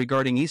God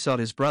regarding Esau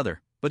his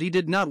brother, but he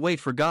did not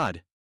wait for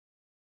God.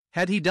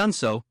 Had he done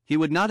so, he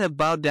would not have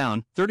bowed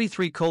down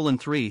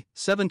 33:3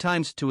 7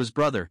 times to his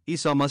brother.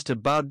 Esau must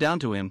have bowed down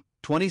to him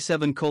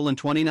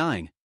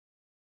 27:29.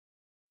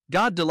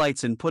 God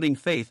delights in putting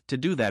faith to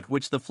do that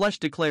which the flesh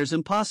declares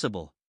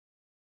impossible.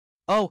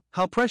 Oh,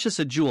 how precious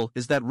a jewel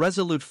is that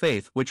resolute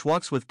faith which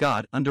walks with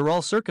God under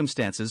all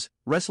circumstances,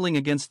 wrestling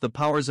against the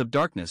powers of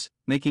darkness,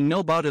 making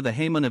no bow to the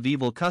Haman of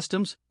evil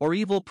customs or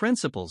evil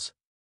principles.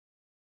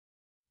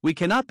 We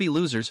cannot be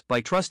losers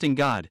by trusting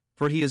God,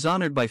 for He is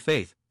honored by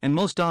faith, and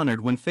most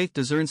honored when faith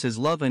discerns his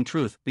love and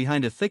truth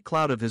behind a thick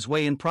cloud of his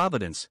way and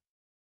providence.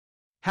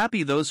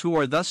 Happy those who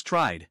are thus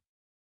tried.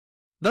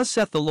 Thus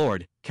saith the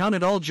Lord, count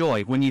it all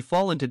joy when ye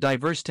fall into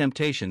diverse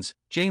temptations,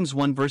 James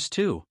 1 verse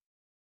 2.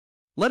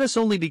 Let us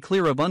only be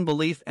clear of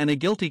unbelief and a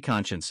guilty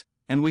conscience,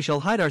 and we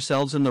shall hide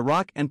ourselves in the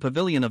rock and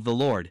pavilion of the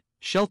Lord,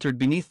 sheltered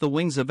beneath the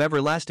wings of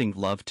everlasting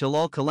love till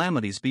all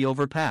calamities be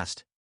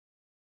overpast.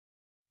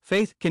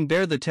 Faith can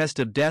bear the test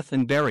of death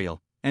and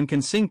burial, and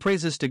can sing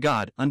praises to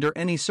God under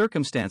any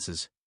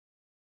circumstances.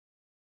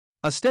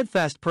 A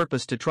steadfast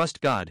purpose to trust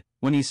God,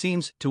 when he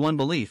seems, to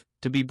unbelief,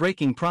 to be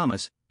breaking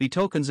promise,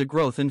 betokens a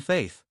growth in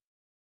faith.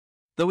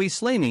 Though he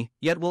slay me,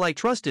 yet will I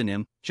trust in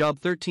him, Job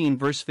 13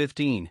 verse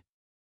 15.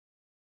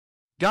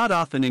 God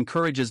often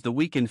encourages the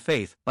weak in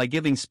faith by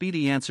giving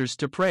speedy answers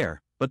to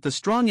prayer, but the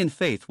strong in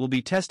faith will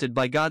be tested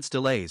by God's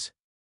delays.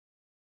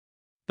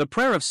 The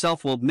prayer of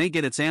self-will may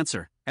get its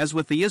answer. As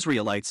with the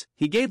Israelites,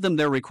 he gave them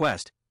their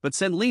request, but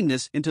sent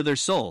leanness into their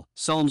soul,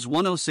 Psalms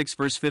 106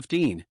 verse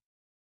 15.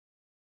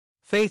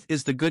 Faith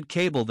is the good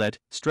cable that,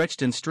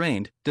 stretched and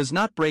strained, does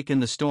not break in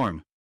the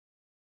storm.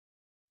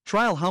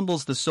 Trial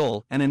humbles the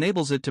soul and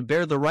enables it to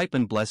bear the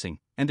ripened blessing,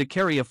 and to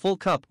carry a full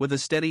cup with a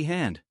steady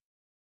hand.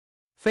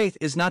 Faith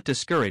is not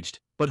discouraged,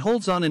 but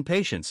holds on in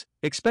patience,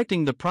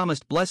 expecting the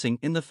promised blessing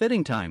in the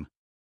fitting time.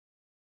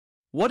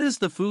 What is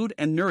the food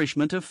and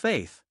nourishment of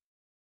faith?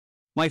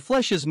 My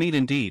flesh is meat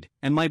indeed,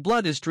 and my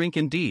blood is drink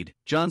indeed,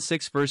 John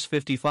 6 verse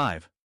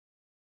 55.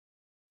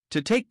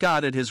 To take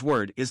God at his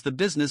word is the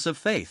business of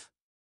faith.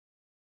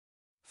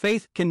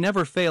 Faith can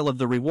never fail of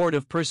the reward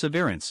of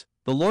perseverance.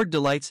 The Lord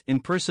delights in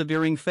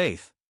persevering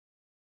faith.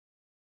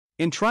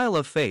 In trial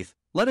of faith,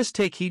 let us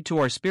take heed to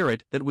our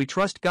spirit that we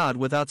trust God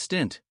without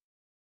stint.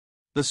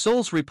 The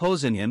soul's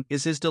repose in him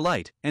is his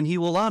delight, and he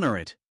will honor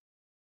it.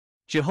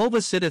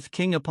 Jehovah sitteth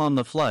king upon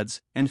the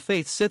floods, and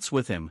faith sits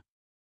with him.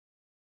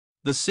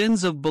 The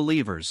sins of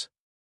believers.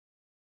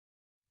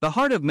 The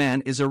heart of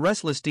man is a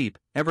restless deep,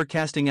 ever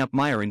casting up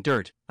mire and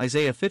dirt,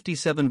 Isaiah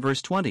 57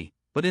 verse 20,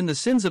 but in the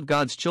sins of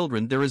God's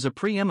children there is a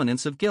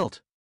preeminence of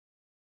guilt.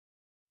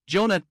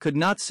 Jonah could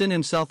not sin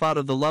himself out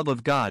of the love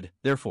of God,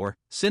 therefore,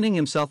 sinning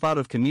himself out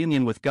of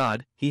communion with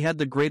God, he had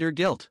the greater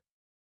guilt.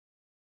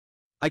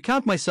 I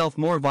count myself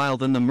more vile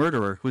than the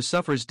murderer who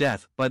suffers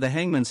death by the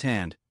hangman's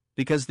hand,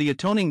 because the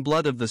atoning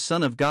blood of the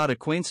Son of God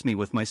acquaints me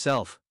with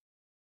myself.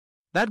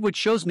 That which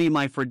shows me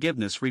my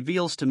forgiveness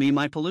reveals to me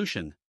my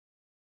pollution.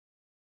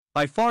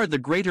 By far the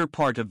greater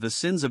part of the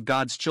sins of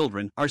God's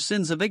children are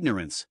sins of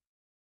ignorance.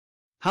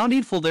 How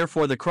needful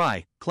therefore the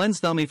cry, cleanse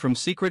thou me from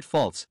secret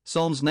faults,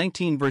 Psalms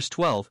 19 verse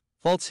 12,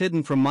 faults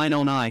hidden from mine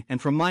own eye and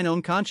from mine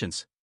own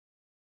conscience.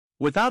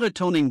 Without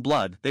atoning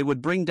blood they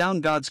would bring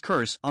down God's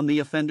curse on the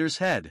offender's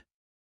head.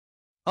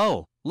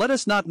 Oh, let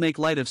us not make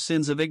light of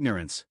sins of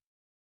ignorance.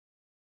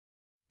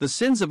 The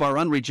sins of our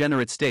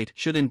unregenerate state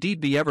should indeed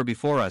be ever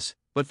before us,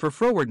 but for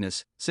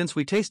frowardness, since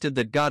we tasted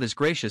that God is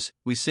gracious,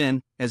 we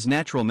sin, as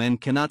natural men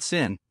cannot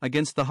sin,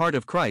 against the heart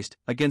of Christ,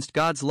 against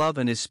God's love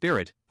and his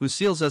Spirit, who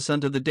seals us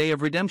unto the day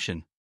of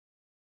redemption.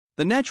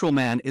 The natural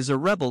man is a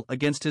rebel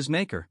against his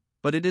Maker,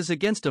 but it is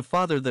against a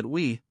Father that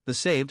we, the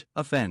saved,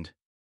 offend.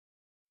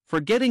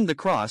 Forgetting the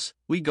cross,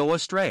 we go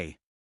astray.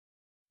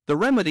 The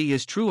remedy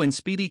is true and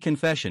speedy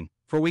confession,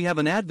 for we have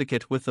an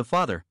advocate with the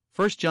Father,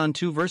 1 John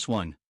 2 verse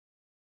 1.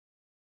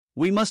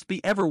 We must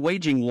be ever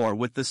waging war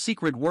with the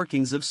secret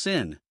workings of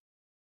sin.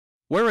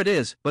 Where it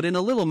is, but in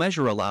a little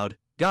measure allowed,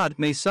 God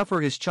may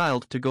suffer his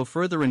child to go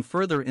further and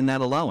further in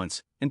that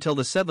allowance, until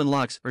the 7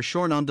 locks are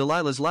shorn on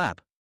Delilah's lap.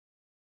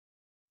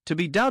 To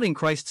be doubting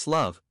Christ's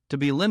love, to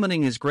be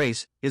limiting his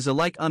grace, is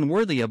alike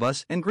unworthy of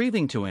us and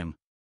grieving to him.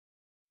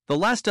 The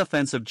last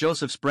offense of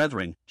Joseph's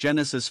brethren,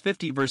 Genesis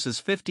 50 verses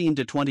 15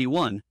 to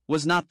 21,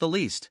 was not the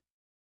least.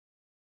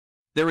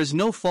 There is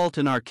no fault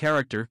in our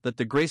character that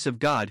the grace of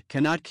God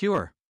cannot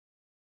cure.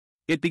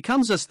 It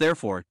becomes us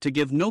therefore to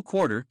give no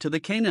quarter to the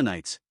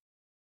Canaanites.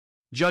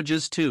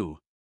 Judges 2.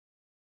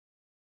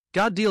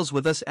 God deals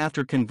with us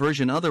after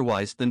conversion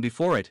otherwise than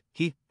before it.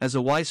 He, as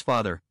a wise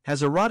father,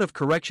 has a rod of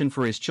correction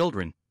for his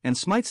children, and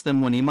smites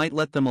them when he might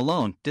let them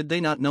alone, did they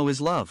not know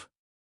his love.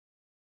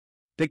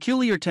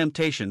 Peculiar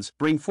temptations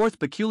bring forth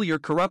peculiar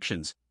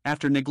corruptions,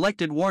 after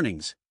neglected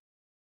warnings.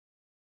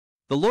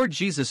 The Lord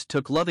Jesus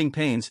took loving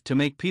pains to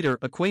make Peter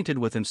acquainted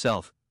with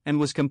himself, and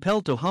was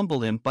compelled to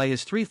humble him by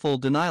his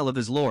threefold denial of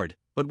his Lord,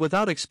 but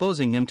without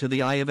exposing him to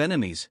the eye of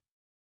enemies.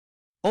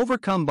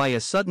 Overcome by a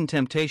sudden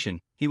temptation,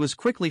 he was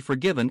quickly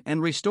forgiven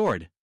and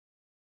restored.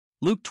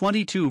 Luke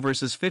 22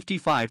 verses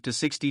 55 to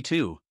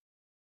 62.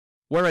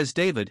 Whereas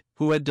David,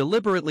 who had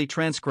deliberately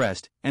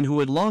transgressed, and who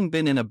had long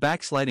been in a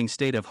backsliding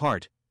state of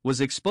heart, was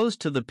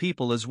exposed to the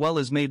people as well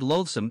as made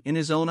loathsome in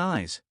his own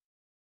eyes.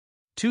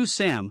 2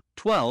 Sam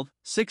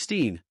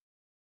 12:16.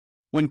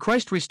 When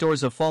Christ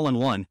restores a fallen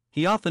one,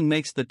 he often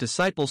makes the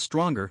disciple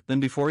stronger than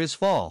before his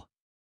fall.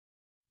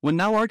 When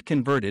thou art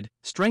converted,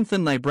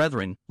 strengthen thy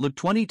brethren, Luke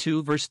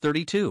 22 verse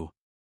 32.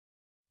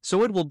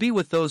 So it will be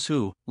with those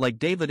who, like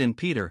David and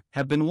Peter,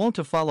 have been wont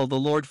to follow the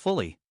Lord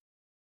fully.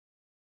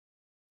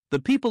 The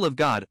people of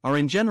God are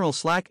in general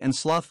slack and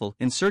slothful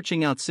in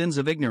searching out sins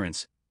of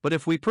ignorance, but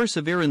if we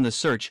persevere in the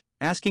search,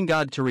 asking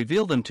God to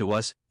reveal them to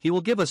us, He will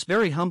give us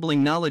very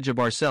humbling knowledge of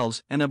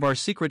ourselves and of our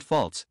secret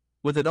faults,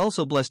 with it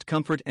also blessed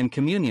comfort and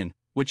communion,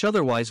 which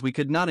otherwise we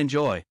could not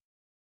enjoy.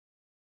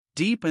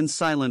 Deep and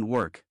silent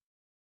work.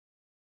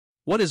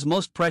 What is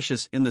most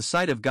precious in the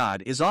sight of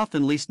God is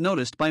often least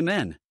noticed by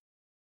men.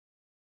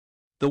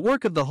 The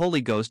work of the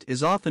Holy Ghost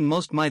is often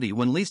most mighty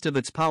when least of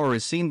its power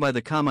is seen by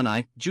the common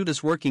eye.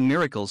 Judas working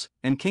miracles,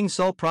 and King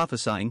Saul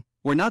prophesying,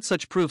 were not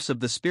such proofs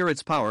of the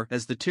Spirit's power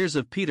as the tears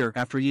of Peter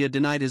after he had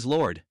denied his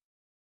Lord.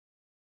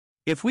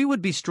 If we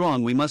would be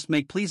strong, we must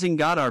make pleasing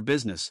God our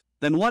business,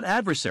 then what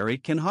adversary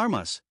can harm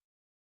us?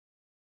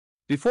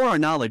 Before our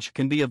knowledge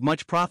can be of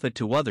much profit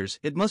to others,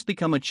 it must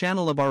become a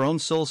channel of our own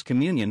soul's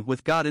communion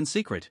with God in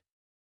secret.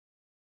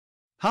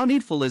 How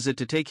needful is it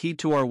to take heed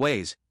to our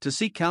ways, to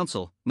seek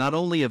counsel, not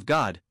only of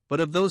God,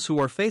 but of those who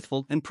are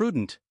faithful and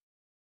prudent.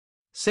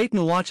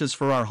 Satan watches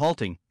for our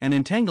halting, and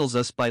entangles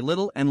us by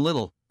little and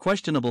little,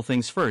 questionable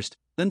things first,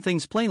 then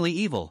things plainly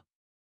evil.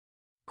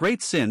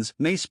 Great sins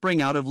may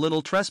spring out of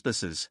little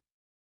trespasses.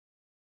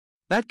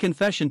 That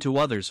confession to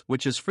others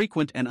which is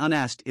frequent and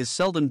unasked is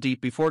seldom deep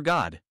before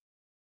God.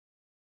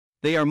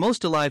 They are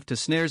most alive to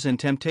snares and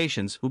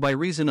temptations who by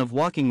reason of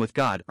walking with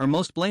God are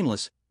most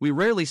blameless. We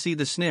rarely see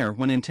the snare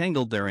when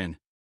entangled therein.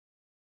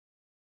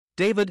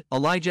 David,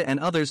 Elijah and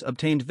others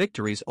obtained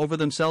victories over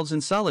themselves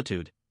in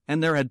solitude,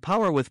 and there had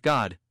power with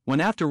God.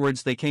 When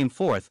afterwards they came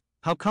forth,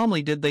 how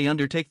calmly did they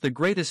undertake the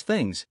greatest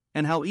things,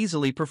 and how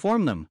easily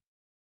perform them.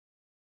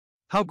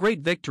 How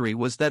great victory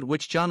was that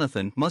which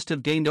Jonathan must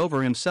have gained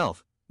over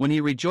himself, when he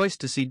rejoiced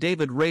to see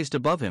David raised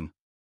above him.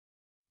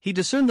 He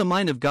discerned the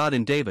mind of God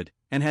in David,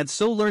 and had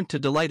so learnt to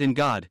delight in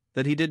God,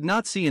 that he did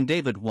not see in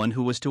David one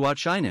who was to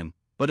outshine him,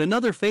 but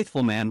another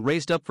faithful man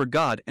raised up for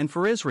God and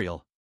for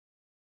Israel.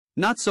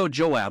 Not so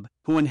Joab,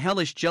 who in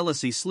hellish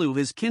jealousy slew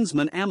his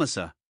kinsman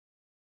Amasa.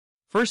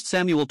 1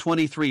 Samuel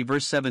 23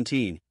 verse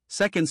 17,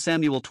 2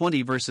 Samuel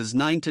 20 verses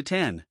 9 to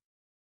 10.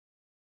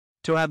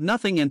 To have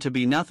nothing and to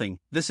be nothing,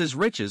 this is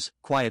riches,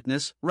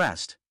 quietness,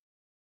 rest.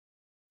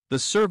 The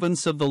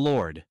servants of the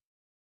Lord.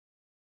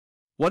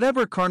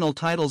 Whatever carnal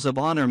titles of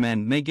honor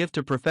men may give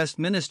to professed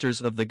ministers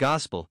of the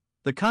gospel,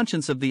 the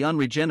conscience of the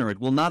unregenerate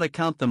will not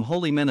account them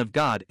holy men of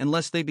God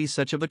unless they be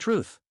such of a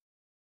truth.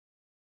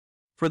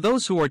 For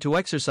those who are to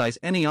exercise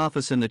any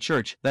office in the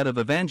church, that of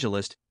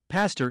evangelist,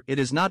 pastor, it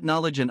is not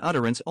knowledge and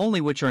utterance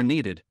only which are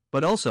needed,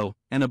 but also,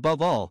 and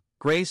above all,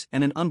 grace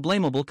and an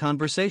unblameable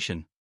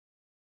conversation.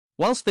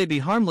 Whilst they be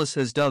harmless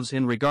as doves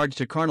in regard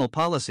to carnal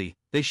policy,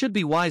 they should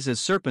be wise as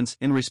serpents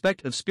in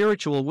respect of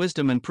spiritual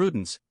wisdom and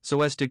prudence,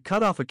 so as to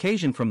cut off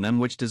occasion from them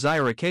which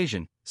desire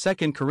occasion.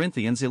 2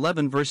 Corinthians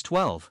 11 verse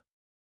 12.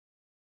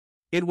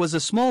 It was a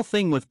small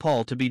thing with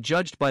Paul to be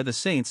judged by the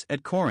saints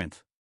at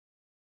Corinth.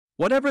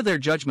 Whatever their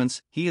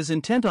judgments, he is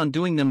intent on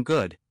doing them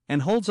good,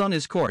 and holds on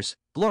his course,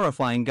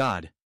 glorifying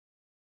God.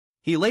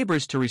 He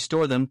labors to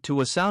restore them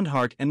to a sound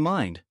heart and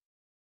mind.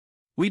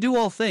 We do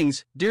all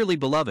things, dearly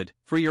beloved,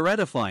 for your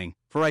edifying,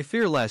 for I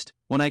fear lest,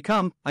 when I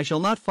come, I shall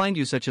not find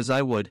you such as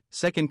I would.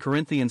 2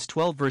 Corinthians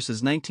 12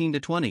 verses 19 to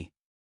 20.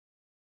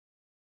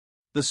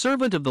 The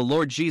servant of the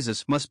Lord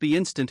Jesus must be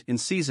instant in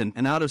season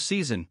and out of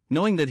season,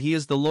 knowing that he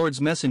is the Lord's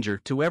messenger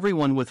to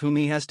everyone with whom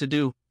he has to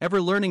do, ever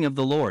learning of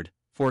the Lord,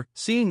 for,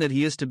 seeing that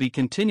he is to be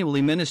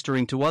continually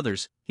ministering to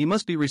others, he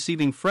must be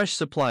receiving fresh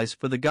supplies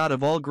for the God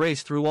of all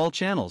grace through all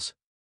channels.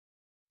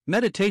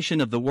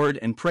 Meditation of the Word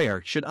and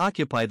prayer should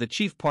occupy the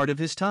chief part of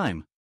his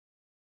time.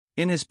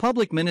 In his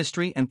public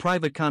ministry and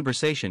private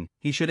conversation,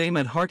 he should aim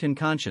at heart and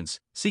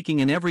conscience, seeking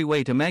in every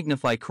way to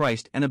magnify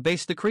Christ and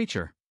abase the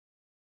creature.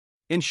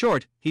 In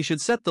short, he should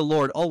set the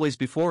Lord always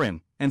before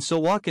him, and so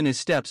walk in his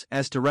steps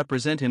as to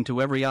represent him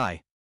to every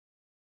eye.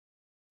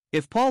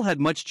 If Paul had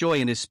much joy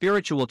in his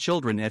spiritual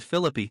children at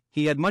Philippi,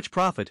 he had much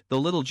profit, though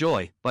little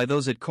joy, by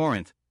those at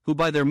Corinth, who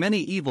by their many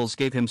evils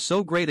gave him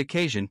so great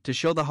occasion to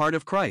show the heart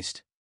of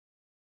Christ.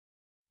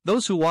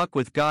 Those who walk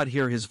with God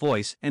hear his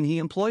voice, and he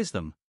employs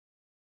them.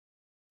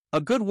 A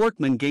good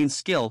workman gains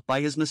skill by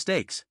his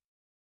mistakes.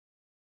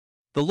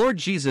 The Lord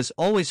Jesus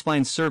always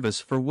finds service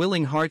for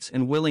willing hearts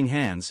and willing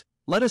hands.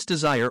 Let us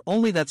desire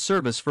only that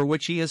service for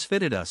which he has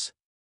fitted us.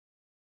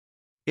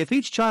 If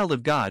each child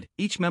of God,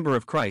 each member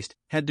of Christ,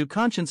 had due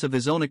conscience of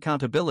his own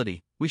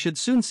accountability, we should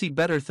soon see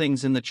better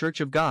things in the church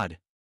of God.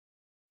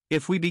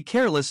 If we be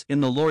careless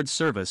in the Lord's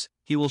service,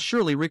 he will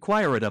surely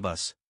require it of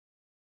us.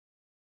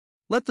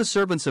 Let the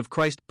servants of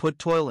Christ put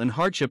toil and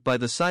hardship by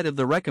the side of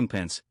the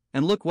recompense,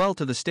 and look well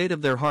to the state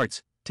of their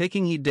hearts,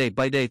 taking heed day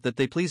by day that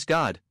they please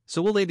God,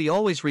 so will they be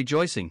always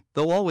rejoicing,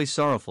 though always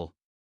sorrowful.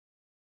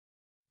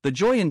 The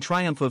joy and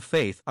triumph of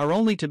faith are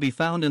only to be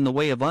found in the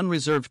way of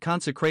unreserved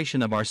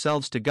consecration of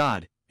ourselves to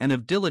God, and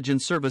of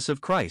diligent service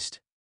of Christ.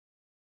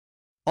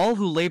 All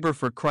who labor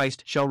for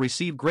Christ shall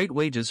receive great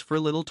wages for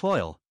little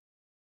toil.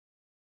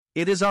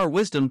 It is our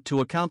wisdom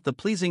to account the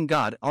pleasing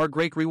God our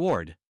great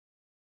reward.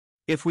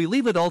 If we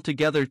leave it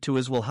altogether to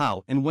his will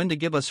how and when to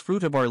give us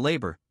fruit of our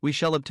labor, we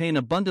shall obtain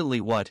abundantly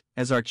what,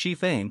 as our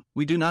chief aim,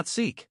 we do not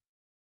seek.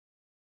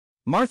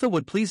 Martha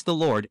would please the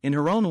Lord in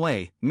her own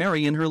way,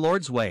 Mary in her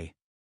Lord's way.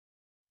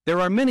 There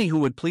are many who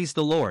would please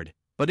the Lord,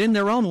 but in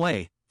their own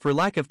way, for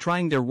lack of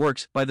trying their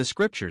works by the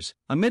Scriptures,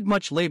 amid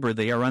much labor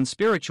they are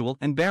unspiritual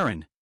and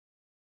barren.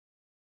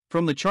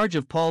 From the charge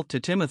of Paul to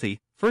Timothy,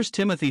 1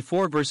 Timothy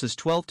 4 verses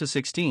 12 to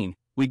 16,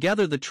 we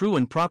gather the true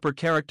and proper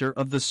character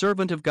of the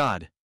servant of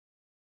God.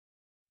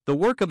 The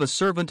work of a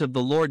servant of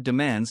the Lord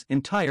demands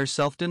entire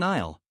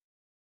self-denial.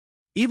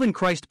 Even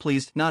Christ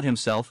pleased not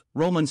himself,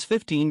 Romans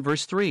 15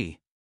 verse 3.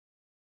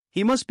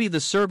 He must be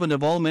the servant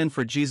of all men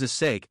for Jesus'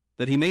 sake,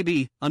 that he may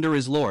be, under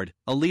his Lord,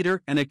 a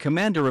leader and a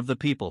commander of the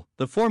people,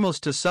 the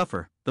foremost to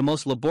suffer, the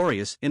most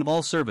laborious in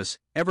all service,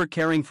 ever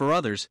caring for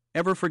others,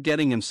 ever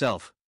forgetting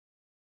himself.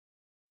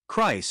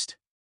 Christ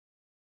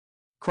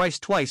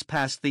twice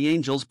passed the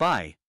angels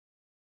by.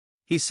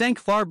 He sank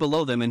far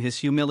below them in his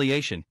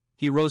humiliation,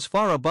 he rose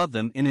far above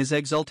them in his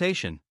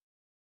exaltation.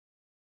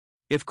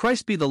 If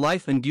Christ be the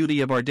life and beauty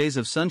of our days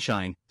of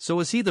sunshine, so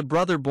is he the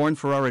brother born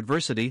for our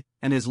adversity,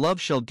 and his love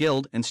shall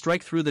gild and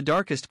strike through the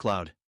darkest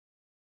cloud.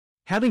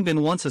 Having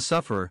been once a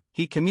sufferer,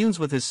 he communes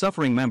with his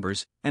suffering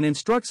members, and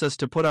instructs us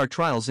to put our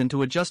trials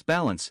into a just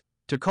balance,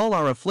 to call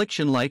our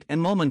affliction light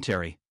and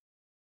momentary.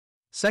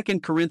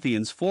 2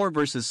 Corinthians 4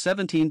 verses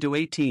 17 to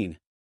 18.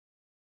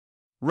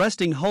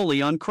 Resting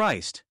wholly on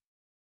Christ.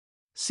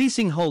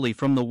 Ceasing wholly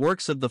from the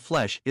works of the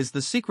flesh is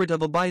the secret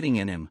of abiding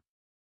in him.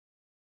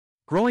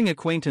 Growing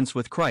acquaintance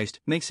with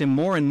Christ makes him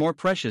more and more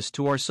precious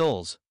to our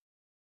souls.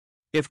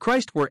 If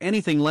Christ were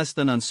anything less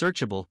than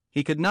unsearchable,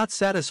 he could not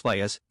satisfy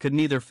us, could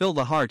neither fill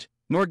the heart,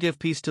 nor give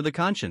peace to the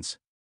conscience.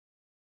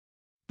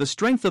 The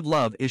strength of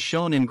love is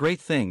shown in great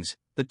things,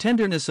 the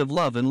tenderness of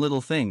love in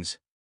little things.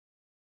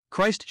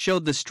 Christ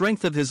showed the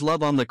strength of his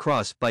love on the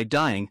cross by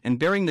dying and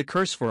bearing the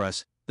curse for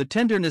us, the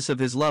tenderness of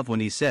his love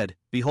when he said,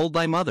 "Behold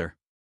thy mother."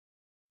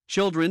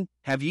 Children,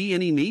 have ye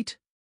any meat?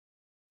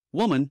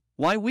 Woman,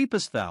 why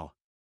weepest thou?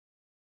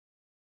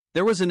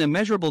 There was an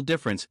immeasurable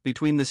difference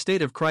between the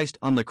state of Christ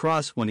on the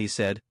cross when he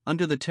said,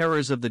 under the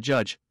terrors of the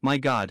judge, my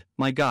God,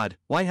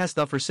 why hast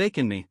thou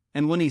forsaken me?"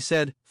 and when he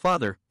said,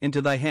 "Father,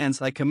 into thy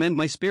hands I commend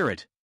my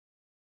spirit."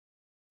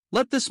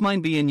 Let this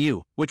mind be in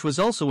you, which was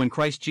also in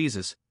Christ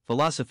Jesus,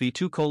 Philosophy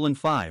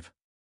 2:5.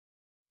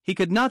 He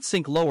could not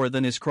sink lower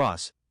than his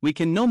cross. We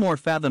can no more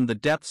fathom the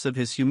depths of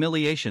his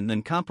humiliation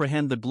than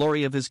comprehend the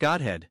glory of his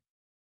Godhead.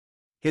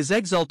 His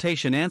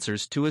exaltation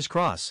answers to his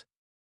cross.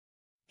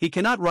 He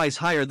cannot rise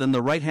higher than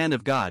the right hand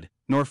of God,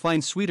 nor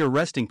find sweeter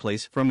resting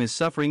place from his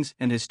sufferings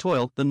and his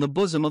toil than the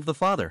bosom of the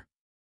Father.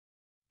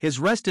 His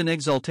rest and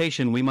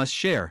exaltation we must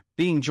share,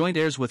 being joint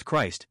heirs with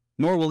Christ,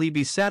 nor will he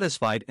be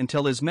satisfied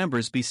until his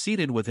members be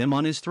seated with him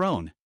on his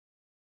throne.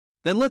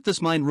 Then let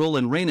this mind rule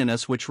and reign in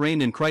us which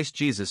reigned in Christ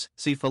Jesus,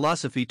 see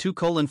Philosophy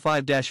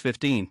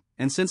 2:5-15,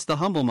 and since the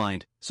humble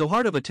mind, so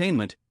hard of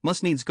attainment,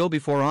 must needs go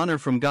before honor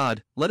from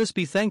God, let us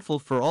be thankful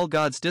for all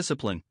God's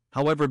discipline,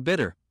 however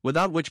bitter,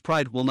 without which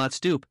pride will not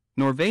stoop,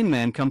 nor vain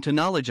man come to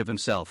knowledge of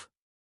himself.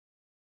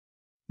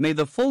 May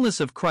the fullness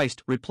of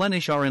Christ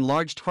replenish our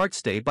enlarged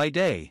hearts day by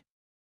day.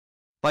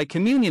 By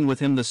communion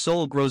with him the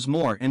soul grows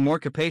more and more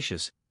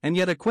capacious, and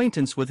yet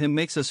acquaintance with him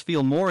makes us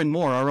feel more and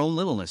more our own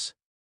littleness.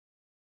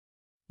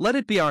 Let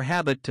it be our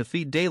habit to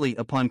feed daily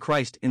upon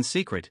Christ in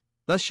secret,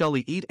 thus shall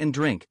we eat and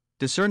drink,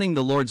 discerning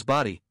the Lord's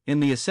body, in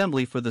the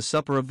assembly for the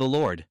supper of the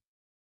Lord.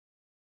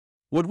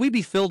 Would we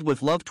be filled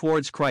with love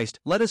towards Christ,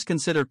 let us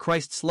consider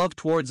Christ's love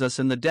towards us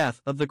in the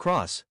death of the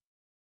cross.